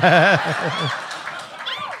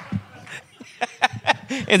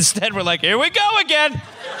 Instead, we're like, here we go again.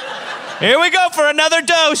 Here we go for another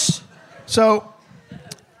dose. So,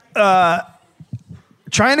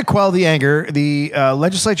 trying to quell the anger, the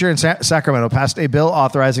legislature in Sacramento passed a bill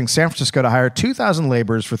authorizing San Francisco to hire 2,000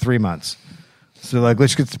 laborers for 3 months. So, like,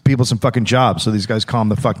 let's get people some fucking jobs so these guys calm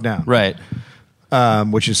the fuck down. Right.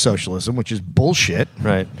 Which is socialism, which is bullshit.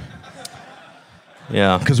 Right.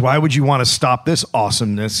 Yeah. Because why would you want to stop this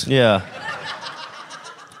awesomeness? Yeah.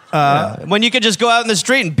 When you could just go out in the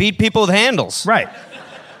street and beat people with handles. Right.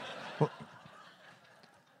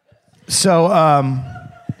 So,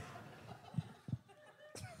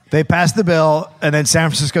 They pass the bill, and then San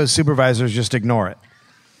Francisco's supervisors just ignore it.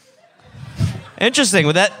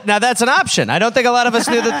 Interesting. Now that's an option. I don't think a lot of us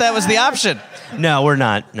knew that was the option. No, we're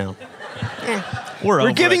not. No.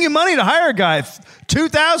 We're giving you money to hire a guy.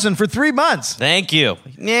 $2,000 for 3 months. Thank you.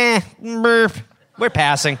 We're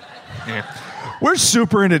passing. Yeah. We're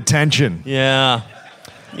super into tension. Yeah.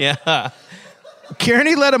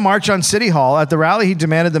 Kearney led a march on City Hall. At the rally, he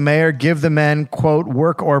demanded the mayor give the men, quote,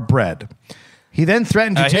 work or bread. He then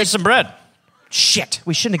threatened to take... Here's some bread. Shit,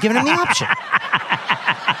 we shouldn't have given him the option.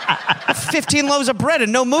 15 loaves of bread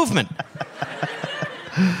and no movement.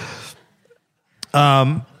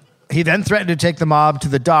 He then threatened to take the mob to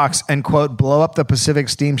the docks and, quote, blow up the Pacific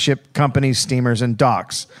Steamship Company's steamers and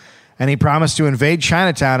docks. And he promised to invade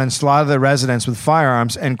Chinatown and slaughter the residents with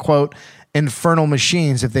firearms and, quote, infernal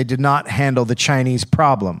machines if they did not handle the Chinese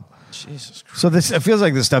problem. Jesus Christ. So it feels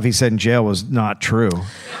like the stuff he said in jail was not true.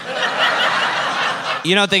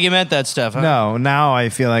 You don't think he meant that stuff, huh? No, now I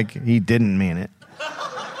feel like he didn't mean it.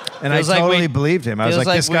 And I totally believed him. I was like,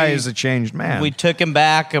 this guy is a changed man. We took him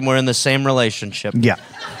back and we're in the same relationship. Yeah.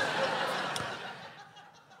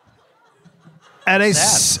 At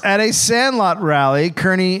a Sandlot rally,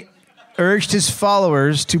 Kearney urged his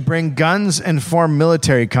followers to bring guns and form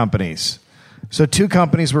military companies. So 2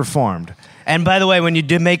 companies were formed. And by the way, when you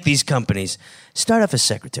do make these companies, start off as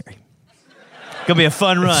secretary. Gonna be a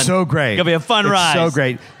fun run. It's so great. Gonna be a fun ride. So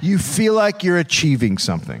great. You feel like you're achieving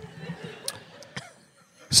something.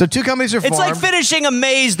 So 2 companies are formed. It's like finishing a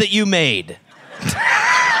maze that you made.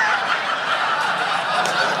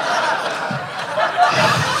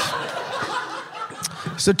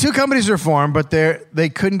 So 2 companies are formed, but they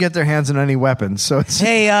couldn't get their hands on any weapons. So it's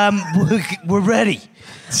we're ready.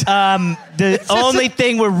 The only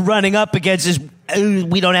thing we're running up against is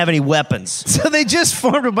we don't have any weapons. So they just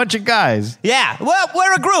formed a bunch of guys. Yeah, well,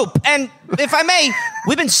 we're a group, and if I may,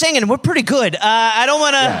 we've been singing, and we're pretty good. I don't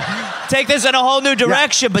want to take this in a whole new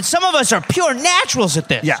direction, but some of us are pure naturals at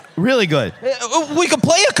this. Yeah, really good. We could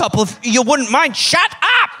play a couple if you wouldn't mind. Shut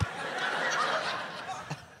up!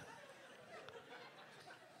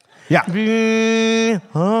 Yeah.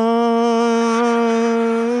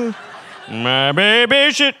 My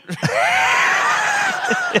baby shit.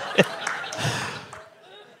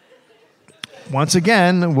 Once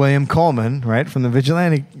again, William Coleman, right, from the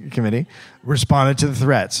Vigilante Committee, responded to the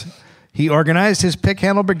threats. He organized his pick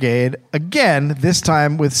handle brigade again, this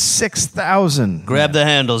time with 6,000. Grab the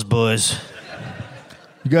handles, boys.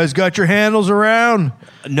 You guys got your handles around?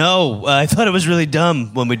 No, I thought it was really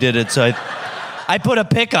dumb when we did it, so I put a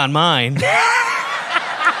pick on mine.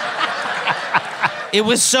 It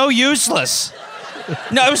was so useless.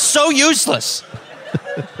 No, it was so useless.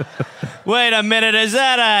 Wait a minute, is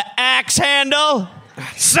that an axe handle?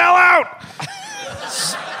 Sell out!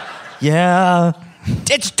 Yeah.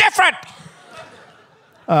 It's different!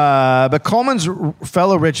 But Coleman's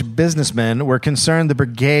fellow rich businessmen were concerned the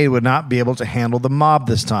brigade would not be able to handle the mob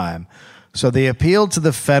this time. So they appealed to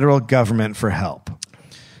the federal government for help.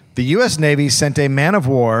 The U.S. Navy sent a man of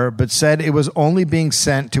war, but said it was only being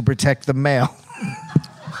sent to protect the mail.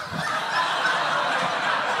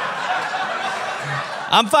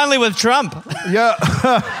 I'm finally with Trump. Yeah.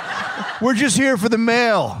 We're just here for the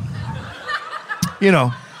mail. You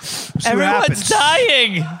know. Everyone's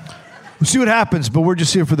dying. We'll see what happens, but we're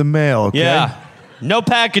just here for the mail, okay? Yeah. No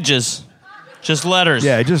packages. Just letters.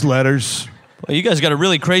 Yeah, just letters. Well, you guys got a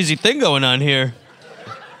really crazy thing going on here.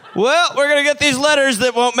 Well, we're going to get these letters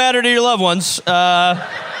that won't matter to your loved ones.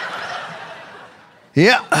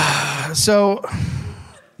 Yeah. So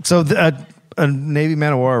a Navy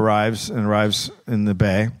man of war arrives in the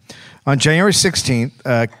bay. On January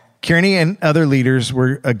 16th, Kearney and other leaders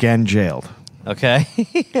were again jailed. Okay.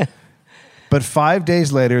 But 5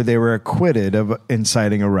 days later, they were acquitted of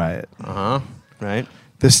inciting a riot. Right.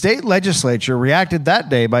 The state legislature reacted that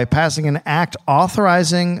day by passing an act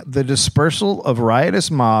authorizing the dispersal of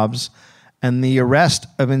riotous mobs and the arrest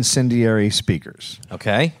of incendiary speakers.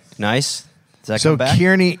 Okay. Nice. Does that So come back?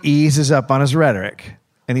 Kearney eases up on his rhetoric,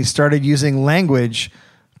 and he started using language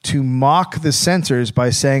to mock the censors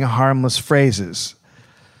by saying harmless phrases.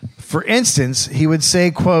 For instance, he would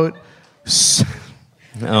say, quote,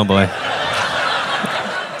 Oh, boy.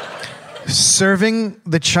 serving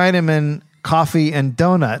the Chinamen coffee and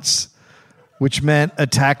donuts, which meant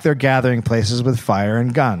attack their gathering places with fire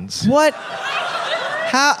and guns. What?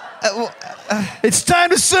 How? It's time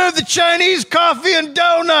to serve the Chinese coffee and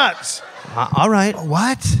donuts. All right.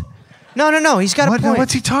 What? No. He's got a point.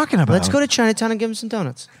 What's he talking about? Let's go to Chinatown and give him some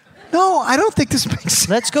donuts. No, I don't think this makes sense.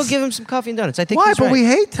 Let's go give him some coffee and donuts. I think Why? he's But right. we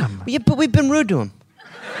hate them. Yeah, but we've been rude to him.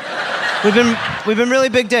 We've been really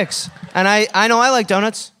big dicks. And I know I like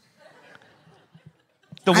donuts.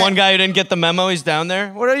 The one guy who didn't get the memo, he's down there.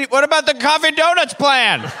 What about the coffee donuts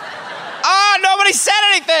plan? Nobody said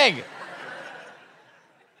anything.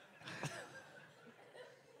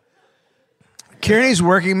 Kearney's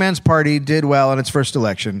Working Men's Party did well in its first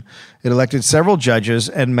election. It elected several judges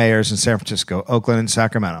and mayors in San Francisco, Oakland, and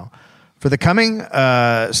Sacramento. For the coming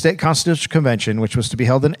state constitutional convention, which was to be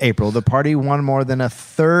held in April, the party won more than a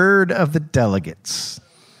third of the delegates.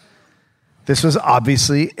 This was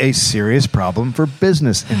obviously a serious problem for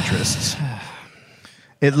business interests.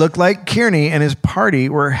 It looked like Kearney and his party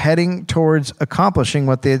were heading towards accomplishing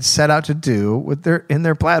what they had set out to do in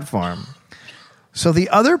their platform. So the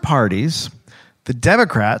other parties, the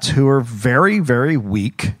Democrats, who were very, very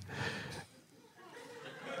weak.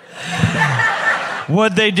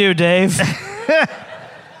 What'd they do, Dave?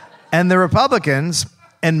 And the Republicans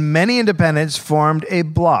and many independents formed a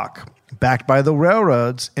bloc backed by the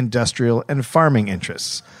railroads, industrial, and farming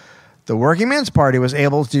interests. The Working Men's Party was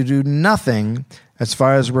able to do nothing as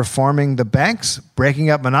far as reforming the banks,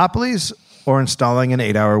 breaking up monopolies, or installing an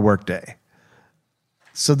 8-hour workday.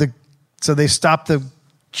 So they stopped the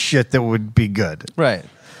shit that would be good. Right.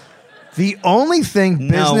 The only thing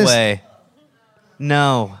business... No way.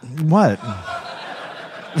 No. What?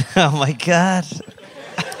 Oh, my God.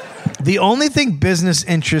 The only thing business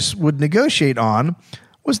interests would negotiate on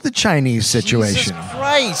was the Chinese situation. Jesus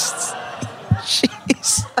Christ.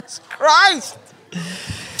 Jesus Christ.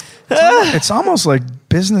 It's almost like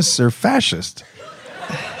business or fascist.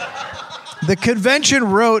 The convention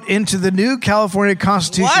wrote into the new California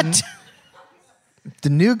Constitution... What?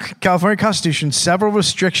 The new California Constitution several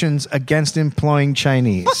restrictions against employing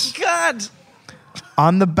Chinese. Oh, God.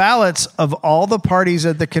 On the ballots of all the parties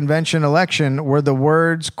at the convention election were the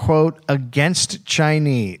words, quote, against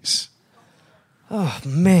Chinese. Oh,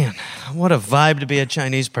 man. What a vibe to be a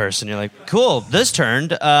Chinese person. You're like, cool, this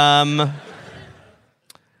turned. At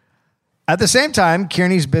the same time,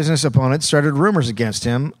 Kearney's business opponents started rumors against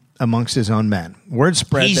him amongst his own men. Word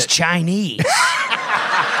spread He's that... Chinese.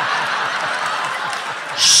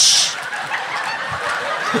 Shh.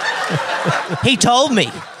 He told me.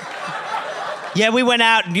 Yeah, we went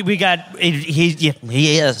out and we got...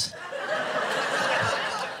 He is.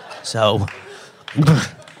 So...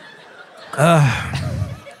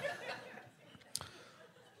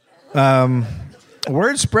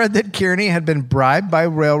 Word spread that Kearney had been bribed by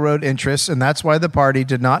railroad interests, and that's why the party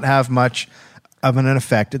did not have much of an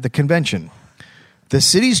effect at the convention. The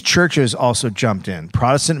city's churches also jumped in.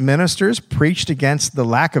 Protestant ministers preached against the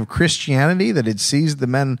lack of Christianity that had seized the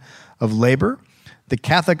men of labor. The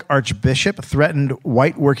Catholic archbishop threatened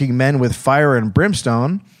white working men with fire and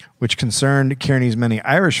brimstone, which concerned Kearney's many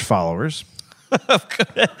Irish followers.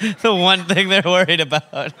 The one thing they're worried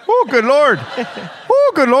about. Oh, good Lord.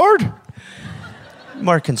 Oh, good Lord.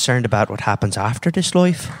 More concerned about what happens after this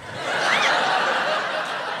life.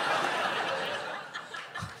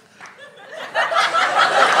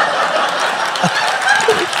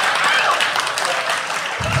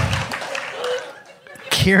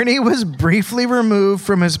 Kearney was briefly removed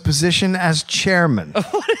from his position as chairman.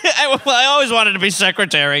 I always wanted to be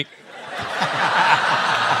secretary.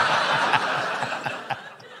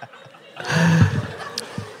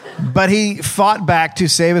 But he fought back to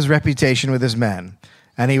save his reputation with his men,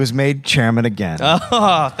 and he was made chairman again.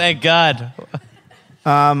 Oh, thank God.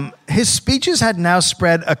 His speeches had now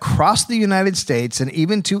spread across the United States and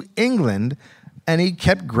even to England, and he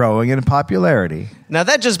kept growing in popularity. Now,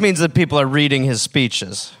 that just means that people are reading his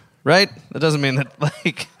speeches, right? That doesn't mean that,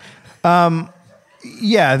 like...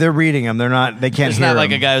 Yeah, they're reading them. They can't hear them. It's not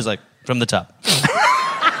like a guy who's like, from the top.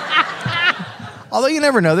 Although you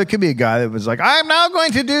never know. There could be a guy that was like, I'm now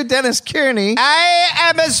going to do Dennis Kearney. I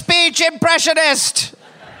am a speech impressionist.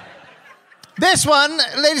 This one,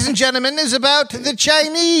 ladies and gentlemen, is about the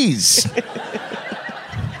Chinese. 80.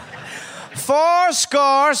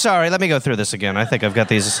 Sorry, let me go through this again. I think I've got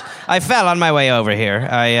these. I fell on my way over here.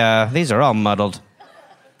 These are all muddled.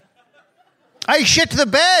 I shit the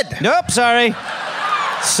bed. Nope, sorry.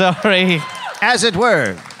 Sorry. As it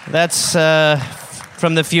were. That's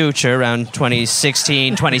from the future, around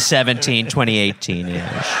 2016, 2017, 2018-ish.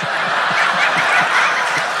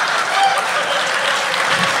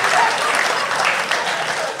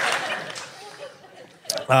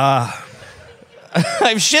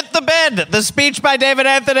 I've shit the bed. The speech by David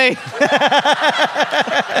Anthony. 80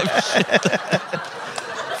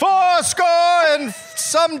 and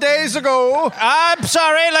some days ago. I'm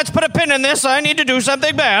sorry. Let's put a pin in this. I need to do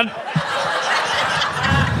something bad.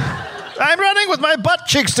 I'm running with my butt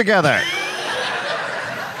cheeks together.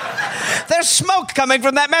 There's smoke coming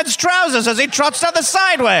from that man's trousers as he trots down the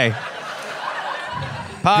sideway.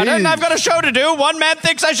 Pardon, I've got a show to do. One man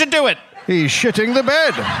thinks I should do it. He's shitting the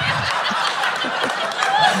bed.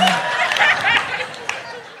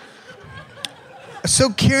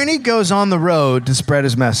 So Kearney goes on the road to spread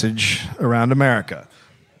his message around America.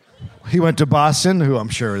 He went to Boston, who I'm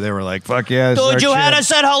sure they were like, fuck yeah. Dude, you had us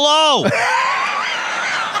said hello.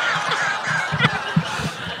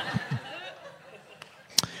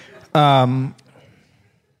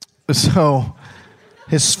 So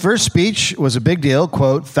his first speech was a big deal.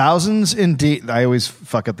 Quote, thousands indeed. I always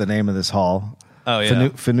fuck up the name of this hall. Oh, yeah.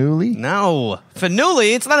 Fanuli? No.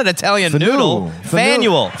 Fanuli? It's not an Italian noodle.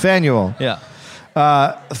 Faneuil. Faneuil. Yeah.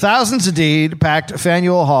 Thousands indeed packed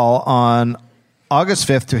Faneuil Hall on August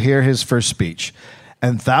 5th to hear his first speech.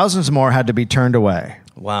 And thousands more had to be turned away.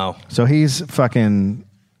 Wow. So he's fucking...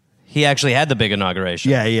 He actually had the big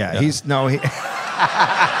inauguration. Yeah. He's... No, he...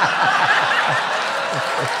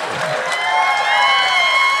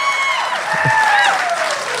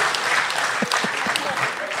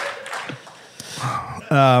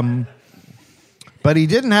 But he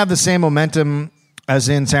didn't have the same momentum as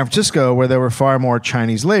in San Francisco, where there were far more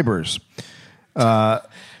Chinese laborers.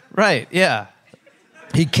 Right, yeah.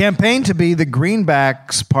 He campaigned to be the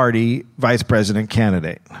Greenbacks Party vice president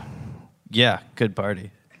candidate. Yeah, good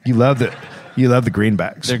party. You love it. You love the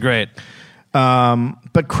Greenbacks. They're great.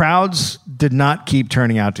 But crowds did not keep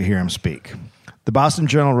turning out to hear him speak. The Boston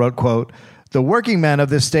Journal wrote, quote, the working men of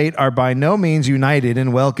this state are by no means united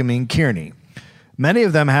in welcoming Kearney. Many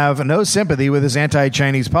of them have no sympathy with his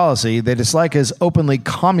anti-Chinese policy. They dislike his openly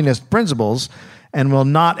communist principles and will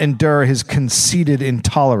not endure his conceited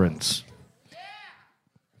intolerance.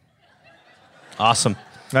 Awesome.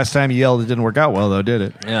 Last time you yelled, it didn't work out well, though, did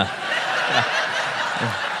it? Yeah.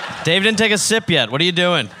 Dave didn't take a sip yet. What are you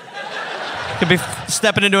doing? Could be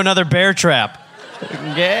stepping into another bear trap.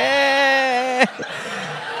 Yeah.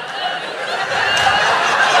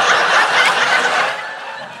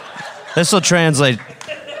 This will translate.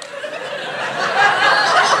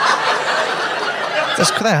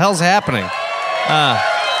 What the hell's happening? I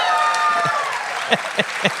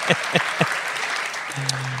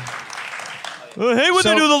hate when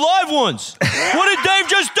they do the live ones. What did Dave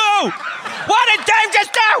just do? What did Dave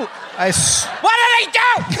just do? What did he do?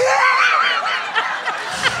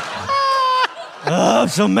 I'm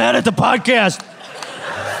so mad at the podcast.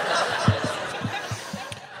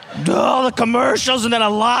 All the commercials and then a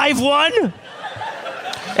live one?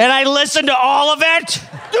 And I listened to all of it?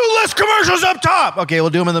 Do less commercials up top. Okay,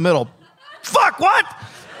 we'll do them in the middle. Fuck, what?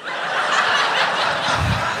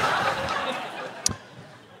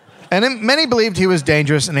 And many believed he was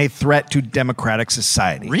dangerous and a threat to democratic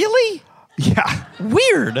society. Really? Yeah.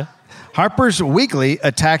 Weird. Harper's Weekly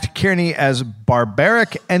attacked Kearney as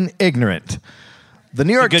barbaric and ignorant. The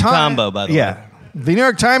New York Times. Good combo, by the way. Yeah. The New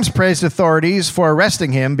York Times praised authorities for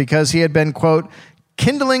arresting him because he had been, quote,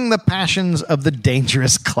 kindling the passions of the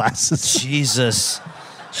dangerous classes. Jesus.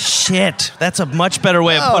 Shit. That's a much better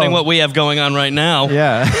way of putting what we have going on right now.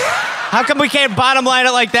 Yeah. How come we can't bottom line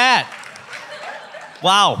it like that?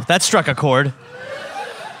 Wow, that struck a chord.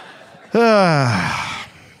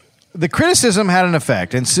 The criticism had an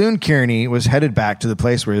effect, and soon Kearney was headed back to the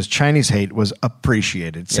place where his Chinese hate was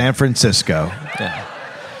appreciated, San Francisco. Yeah.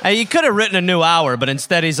 Hey, you could have written a new hour, but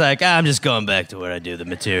instead he's like, I'm just going back to where I do the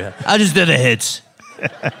material. I'll just do the hits.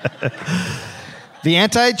 The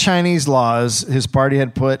anti-Chinese laws his party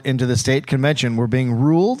had put into the state convention were being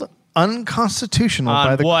ruled unconstitutional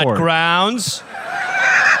by the court. On what grounds?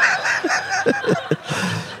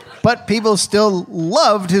 But people still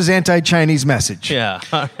loved his anti-Chinese message. Yeah.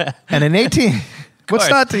 And in 18... What's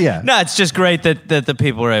not to... Yeah. No, it's just great that the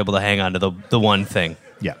people were able to hang on to the one thing.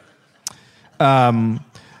 Yeah.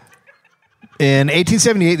 In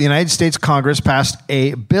 1878, the United States Congress passed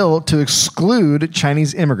a bill to exclude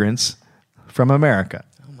Chinese immigrants from America.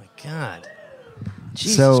 Oh, my God.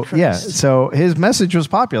 Jesus Christ. Yeah, so his message was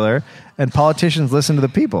popular, and politicians listened to the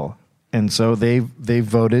people. And so they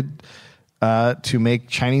voted to make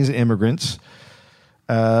Chinese immigrants...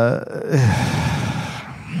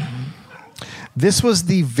 This was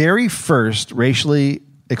the very first racially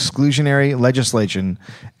exclusionary legislation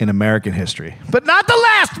in American history. But not the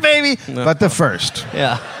last, baby, but the first.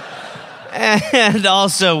 Yeah. And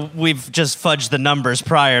also, we've just fudged the numbers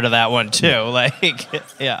prior to that one, too. Like,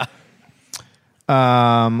 yeah.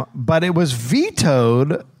 But it was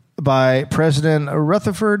vetoed by President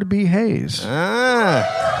Rutherford B. Hayes.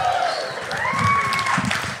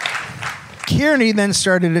 Kearney then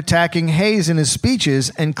started attacking Hayes in his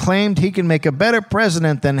speeches and claimed he can make a better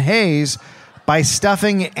president than Hayes by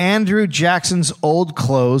stuffing Andrew Jackson's old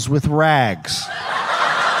clothes with rags.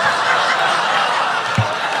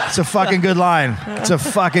 It's a fucking good line. It's a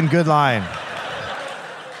fucking good line.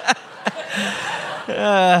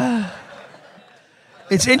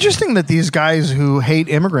 It's interesting that these guys who hate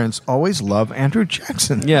immigrants always love Andrew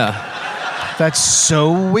Jackson. Yeah. That's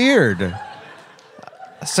so weird.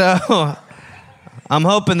 So, I'm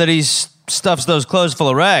hoping that he stuffs those clothes full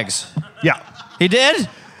of rags. Yeah. He did?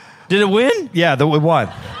 Did it win? Yeah, we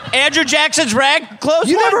won. Andrew Jackson's rag clothes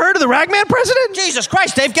You won? never heard of the Ragman president? Jesus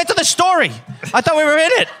Christ, Dave, get to the story. I thought we were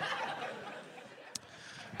in it.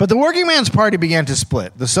 But the working man's party began to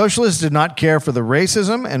split. The socialists did not care for the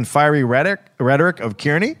racism and fiery rhetoric of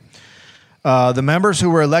Kearney. The members who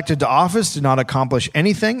were elected to office did not accomplish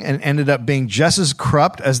anything and ended up being just as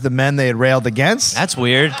corrupt as the men they had railed against. That's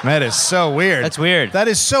weird. That is so weird. That's weird. That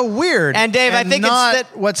is so weird. And Dave, I think not it's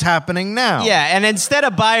what's happening now. Yeah, and instead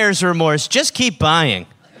of buyer's remorse, just keep buying.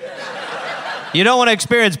 You don't want to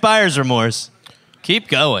experience buyer's remorse. Keep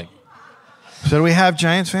going. So do we have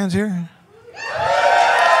Giants fans here?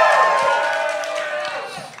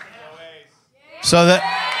 So the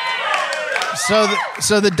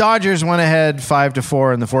Dodgers went ahead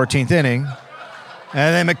 5-4 in the 14th inning,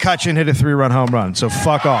 and then McCutchen hit a 3-run home run. So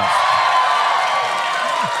fuck off.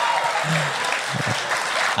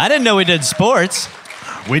 I didn't know we did sports.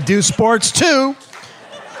 We do sports too.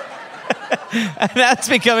 That's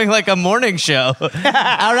becoming like a morning show. All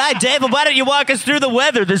right, Dave, why don't you walk us through the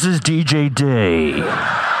weather? This is DJ Day.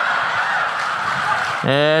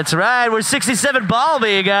 That's right. We're 67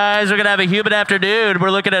 balmy, guys. We're going to have a humid afternoon. We're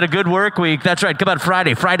looking at a good work week. That's right. Come on,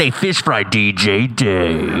 Friday fish fry DJ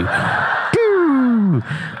Day.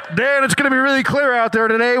 Dan, it's going to be really clear out there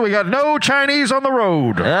today. We got no Chinese on the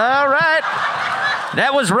road. All right.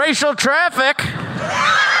 That was racial traffic.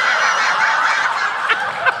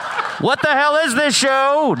 What the hell is this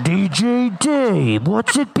show? DJ Dave,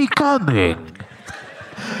 what's it becoming?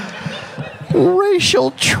 Racial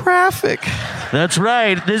traffic. That's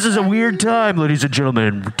right. This is a weird time, ladies and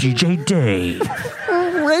gentlemen. DJ Dave.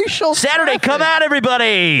 Racial Saturday, traffic. come out,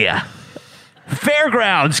 everybody.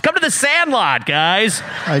 Fairgrounds. Come to the Sandlot, guys.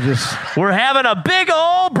 We're having a big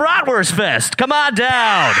old bratwurst fest. Come on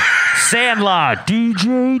down. Sandlot.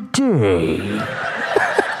 DJ Dave.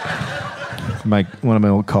 One of my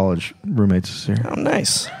old college roommates is here. Oh,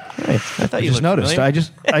 nice. Hey, I thought you just noticed. familiar.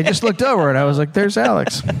 I just looked over and I was like, "There's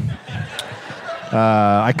Alex."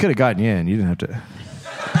 I could have gotten you in. You didn't have to.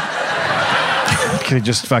 Could have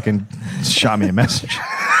just fucking shot me a message.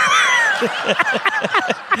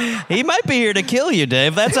 He might be here to kill you,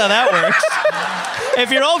 Dave. That's how that works.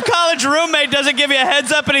 If your old college roommate doesn't give you a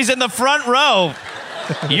heads up and he's in the front row,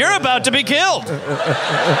 you're about to be killed.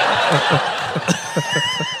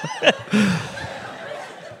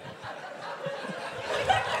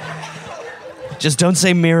 Just don't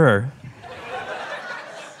say mirror.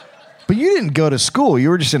 But you didn't go to school. You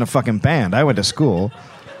were just in a fucking band. I went to school.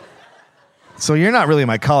 So you're not really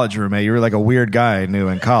my college roommate. You were like a weird guy I knew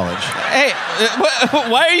in college. Hey,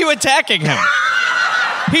 why are you attacking him?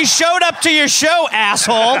 He showed up to your show,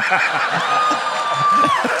 asshole.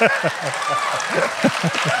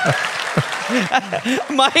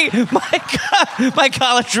 my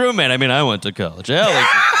college roommate. I mean, I went to college.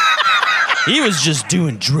 He was just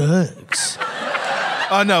doing drugs.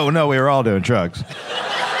 Oh no, we were all doing drugs.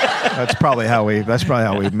 That's probably how we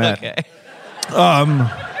met. Okay.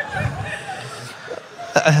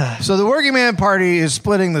 So the working man party is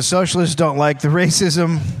splitting. The socialists don't like the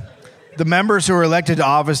racism. The members who were elected to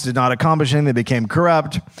office did not accomplish anything. They became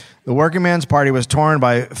corrupt. The working man's party was torn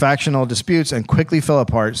by factional disputes and quickly fell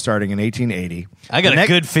apart starting in 1880. I got a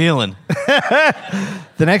good feeling.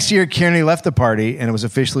 The next year, Kearney left the party and it was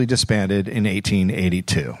officially disbanded in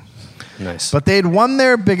 1882. Nice. But they'd won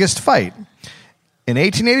their biggest fight. In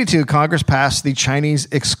 1882, Congress passed the Chinese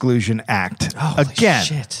Exclusion Act again.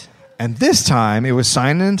 Shit. And this time, it was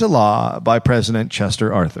signed into law by President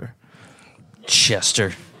Chester Arthur.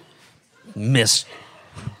 Chester. Miss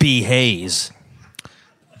B. Hayes.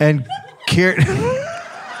 And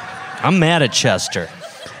I'm mad at Chester.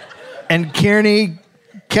 And Kearney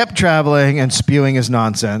kept traveling and spewing his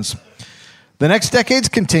nonsense. The next decades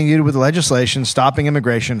continued with legislation stopping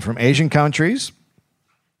immigration from Asian countries.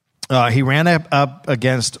 He ran up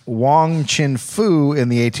against Wong Chin Fu in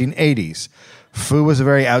the 1880s. Fu was a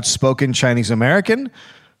very outspoken Chinese American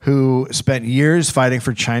who spent years fighting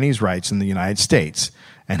for Chinese rights in the United States.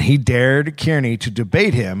 And he dared Kearney to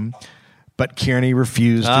debate him, but Kearney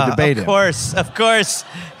refused to debate him. Of course.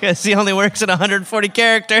 Because he only works at 140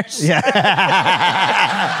 characters. Yeah.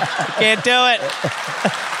 Can't do it.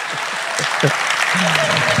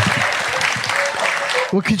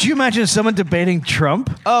 Well, could you imagine someone debating Trump?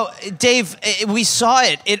 Oh, Dave, we saw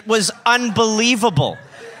it. It was unbelievable.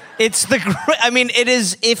 It's I mean, it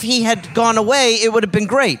is. If he had gone away, it would have been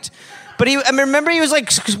great. But remember he was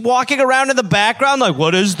like walking around in the background, like,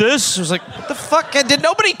 "What is this?" I was like, "What the fuck? Did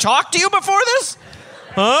nobody talk to you before this?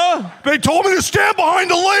 Huh? They told me to stand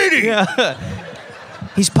behind the lady. Yeah."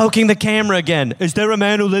 He's poking the camera again. Is there a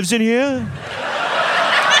man who lives in here?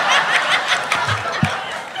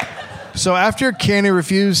 So after Kearney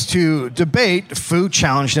refused to debate, Fu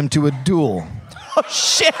challenged him to a duel. Oh,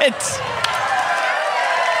 shit.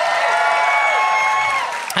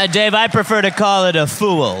 Dave, I prefer to call it a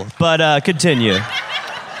fool, but continue.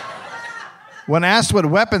 When asked what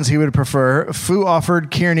weapons he would prefer, Fu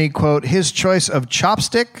offered Kearney, quote, his choice of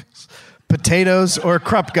chopsticks, potatoes, or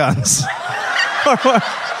Krupp guns.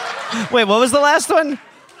 Wait, what was the last one?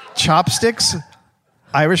 Chopsticks,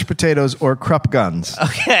 Irish potatoes, or Krupp guns.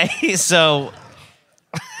 Okay, so...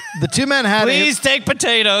 The two men had Please take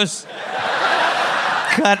potatoes.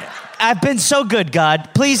 God, I've been so good, God.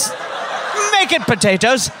 Please make it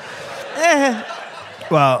potatoes.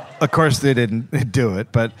 Well, of course they didn't do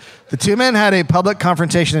it, but the two men had a public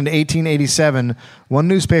confrontation in 1887. One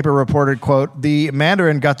newspaper reported, quote, the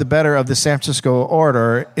Mandarin got the better of the San Francisco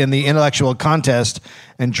orator in the intellectual contest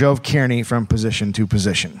and drove Kearney from position to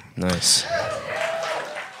position. Nice.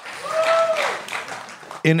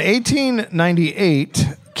 In 1898,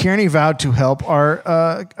 Kearney vowed to help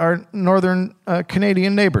our northern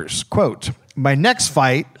Canadian neighbors. Quote, my next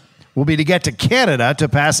fight will be to get to Canada to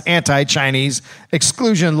pass anti-Chinese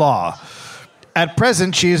exclusion law. At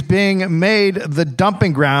present, she is being made the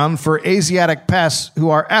dumping ground for Asiatic pests who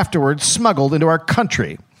are afterwards smuggled into our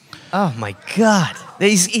country. Oh, my God.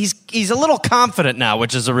 He's a little confident now,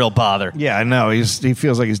 which is a real bother. Yeah, I know. He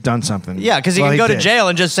feels like he's done something. Yeah, because he can go to jail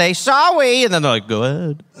and just say, sorry, and then they're like, go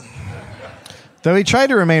ahead. Though he tried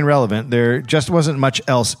to remain relevant, there just wasn't much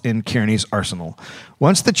else in Kearney's arsenal.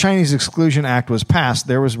 Once the Chinese Exclusion Act was passed,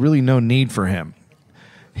 there was really no need for him.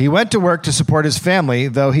 He went to work to support his family,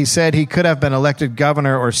 though he said he could have been elected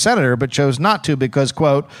governor or senator, but chose not to because,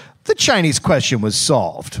 quote, the Chinese question was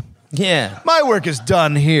solved. Yeah. My work is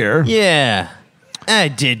done here. Yeah. I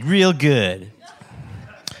did real good.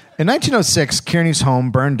 In 1906, Kearney's home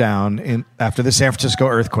burned down after the San Francisco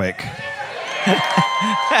earthquake.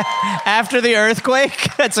 After the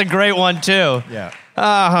earthquake? That's a great one, too. Yeah.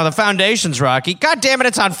 Oh, the foundation's rocky. God damn it,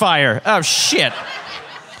 it's on fire. Oh, shit.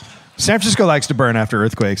 San Francisco likes to burn after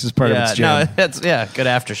earthquakes. It's part of its jam. No, that's, good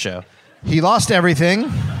after show. He lost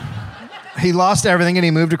everything. And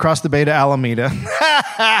he moved across the bay to Alameda.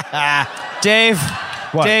 Dave.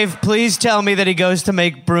 What? Dave, please tell me that he goes to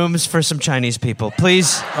make brooms for some Chinese people.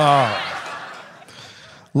 Please. Oh.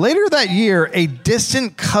 Later that year, a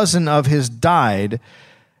distant cousin of his died,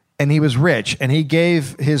 and he was rich, and he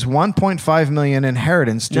gave his $1.5 million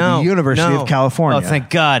inheritance to the University of California. Oh, thank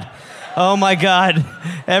God. Oh, my God.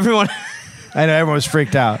 Everyone... I know, everyone was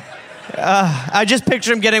freaked out. I just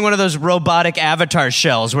picture him getting one of those robotic avatar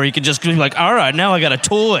shells where you can just be like, all right, now I got a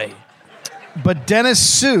toy. But Denis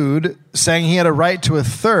sued, saying he had a right to a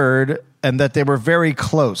third and that they were very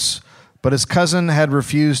close. But his cousin had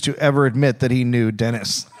refused to ever admit that he knew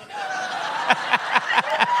Denis.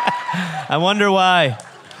 I wonder why.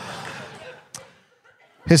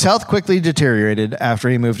 His health quickly deteriorated after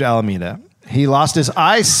he moved to Alameda. He lost his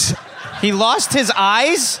eyes. He lost his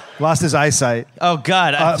eyes? Lost his eyesight. Oh,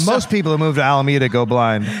 God. Most people who move to Alameda go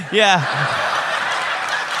blind. Yeah.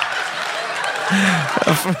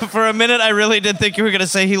 For a minute, I really did think you were going to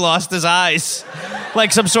say he lost his eyes.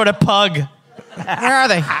 Like some sort of pug. Where are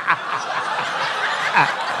they?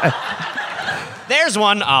 There's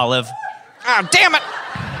one, Olive. Oh, damn it.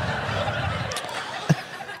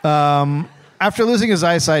 After losing his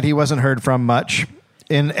eyesight, he wasn't heard from much.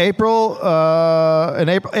 In April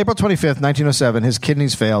 25th, 1907, his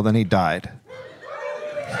kidneys failed and he died.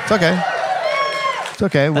 It's okay. It's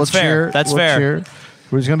okay. We'll cheer. That's fair. Cheer.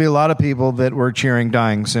 There's going to be a lot of people that were cheering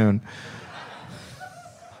dying soon.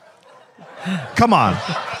 Come on.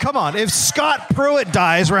 Come on. If Scott Pruitt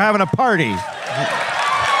dies, we're having a party.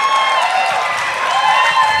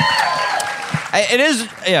 It is...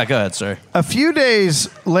 Yeah, go ahead, sir. A few days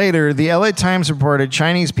later, the LA Times reported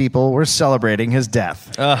Chinese people were celebrating his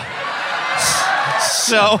death. So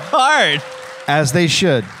hard. As they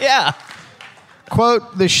should. Yeah.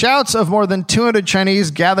 Quote, the shouts of more than 200 Chinese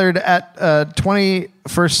gathered at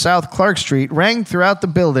 21st South Clark Street rang throughout the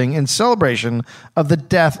building in celebration of the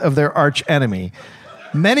death of their arch enemy.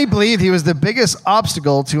 Many believed he was the biggest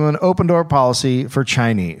obstacle to an open-door policy for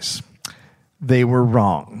Chinese. They were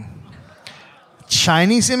wrong.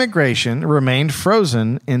 Chinese immigration remained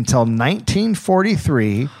frozen until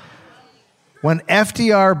 1943 when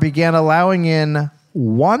FDR began allowing in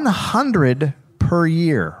 100 per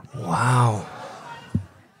year. Wow.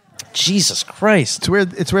 Jesus Christ.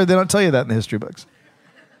 It's weird they don't tell you that in the history books.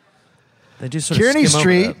 They do sort of Kearney skim over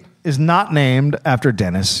Street that. is not named after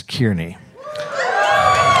Dennis Kearney.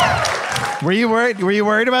 Were you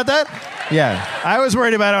worried about that? Yeah. I was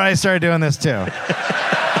worried about it when I started doing this too.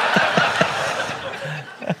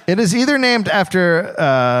 It is either named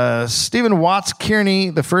after Stephen Watts Kearney,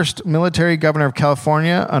 the first military governor of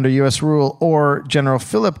California under U.S. rule, or General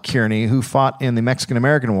Philip Kearney, who fought in the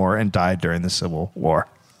Mexican-American War and died during the Civil War.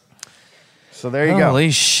 So there you go.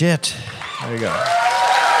 Holy shit. There you go.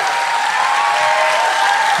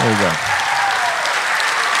 There you go.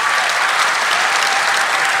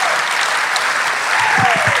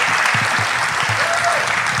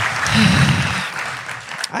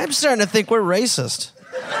 I'm starting to think we're racist.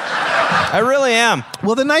 I really am.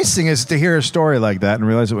 Well, the nice thing is to hear a story like that and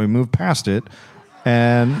realize that we moved past it,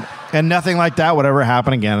 and nothing like that would ever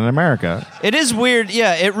happen again in America. It is weird.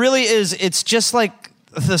 Yeah, it really is. It's just like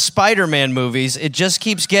the Spider-Man movies. It just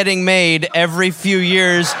keeps getting made every few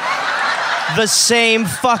years the same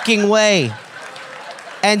fucking way.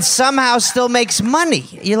 And somehow still makes money.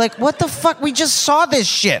 You're like, what the fuck? We just saw this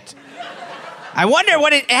shit. I wonder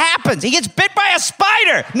what it happens. He gets bit by a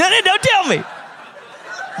spider. No, don't tell me.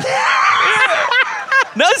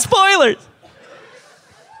 No spoilers.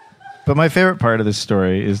 But my favorite part of this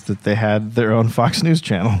story is that they had their own Fox News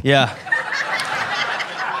channel. Yeah.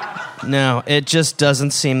 No, it just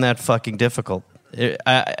doesn't seem that fucking difficult.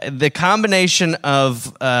 The combination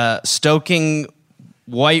of stoking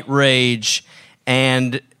white rage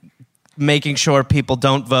and making sure people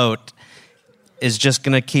don't vote is just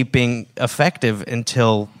going to keep being effective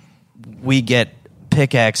until we get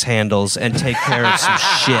pickaxe handles and take care of some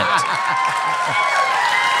shit.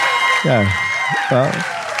 Yeah. Well,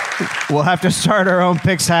 we'll have to start our own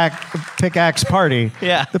pickaxe party.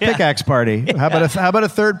 Yeah. The pickaxe party. Yeah. How about a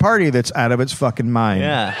third party that's out of its fucking mind?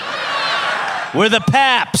 Yeah. We're the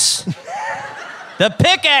Paps. The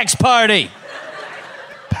pickaxe party.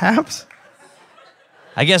 Paps?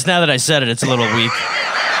 I guess now that I said it, it's a little weak.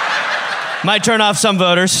 Might turn off some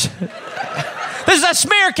voters. This is a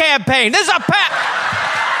smear campaign. This is a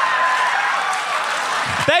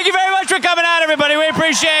Thank you very much for coming out, everybody. We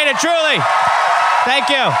appreciate it, truly. Thank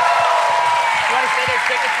you. You want to say there's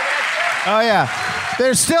tickets for the next show? Oh, yeah.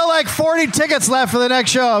 There's still like 40 tickets left for the next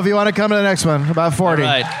show if you want to come to the next one. About 40. All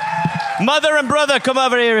right. Mother and brother, come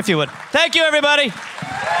over here if you would. Thank you, everybody.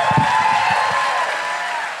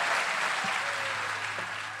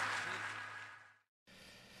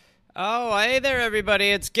 Oh, hey there,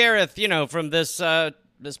 everybody. It's Gareth, from this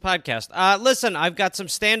podcast. Listen, I've got some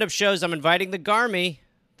stand-up shows I'm inviting the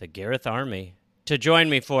Gareth Army, to join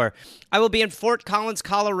me for. I will be in Fort Collins,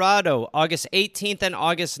 Colorado, August 18th and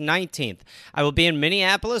August 19th. I will be in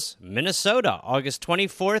Minneapolis, Minnesota, August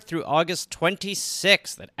 24th through August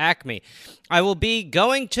 26th at Acme. I will be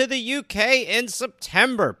going to the UK in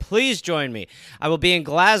September. Please join me. I will be in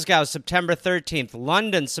Glasgow, September 13th,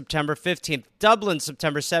 London, September 15th, Dublin,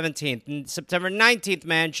 September 17th, and September 19th,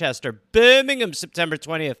 Manchester, Birmingham, September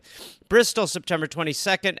 20th, Bristol, September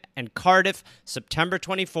 22nd, and Cardiff, September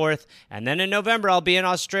 24th. And then in November, I'll be in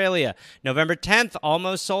Australia. November 10th,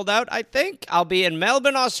 almost sold out, I think. I'll be in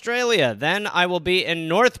Melbourne, Australia. Then I will be in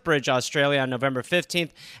Northbridge, Australia on November 15th.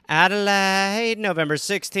 Adelaide, November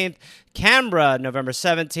 16th. Canberra, November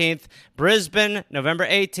 17th. Brisbane, November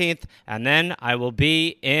 18th. And then I will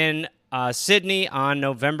be in Sydney on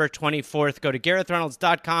November 24th. Go to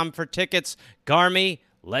GarethReynolds.com for tickets. Garmy,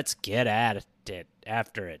 let's get at it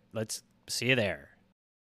after it. Let's see you there.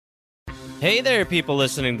 Hey there, people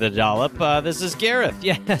listening to The Dollop. This is Gareth.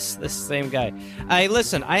 Yes, this same guy.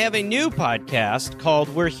 Listen, I have a new podcast called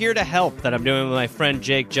We're Here to Help that I'm doing with my friend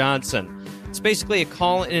Jake Johnson. It's basically a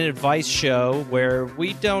call and advice show where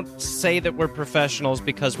we don't say that we're professionals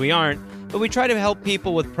because we aren't, but we try to help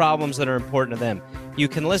people with problems that are important to them. You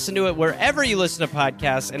can listen to it wherever you listen to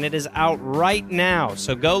podcasts, and it is out right now.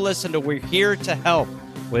 So go listen to We're Here to Help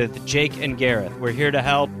with Jake and Gareth. We're Here to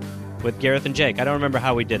Help with Gareth and Jake. I don't remember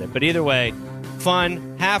how we did it, but either way,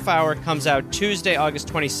 fun, half hour, comes out Tuesday, August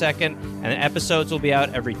 22nd, and the episodes will be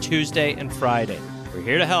out every Tuesday and Friday. We're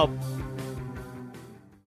Here to Help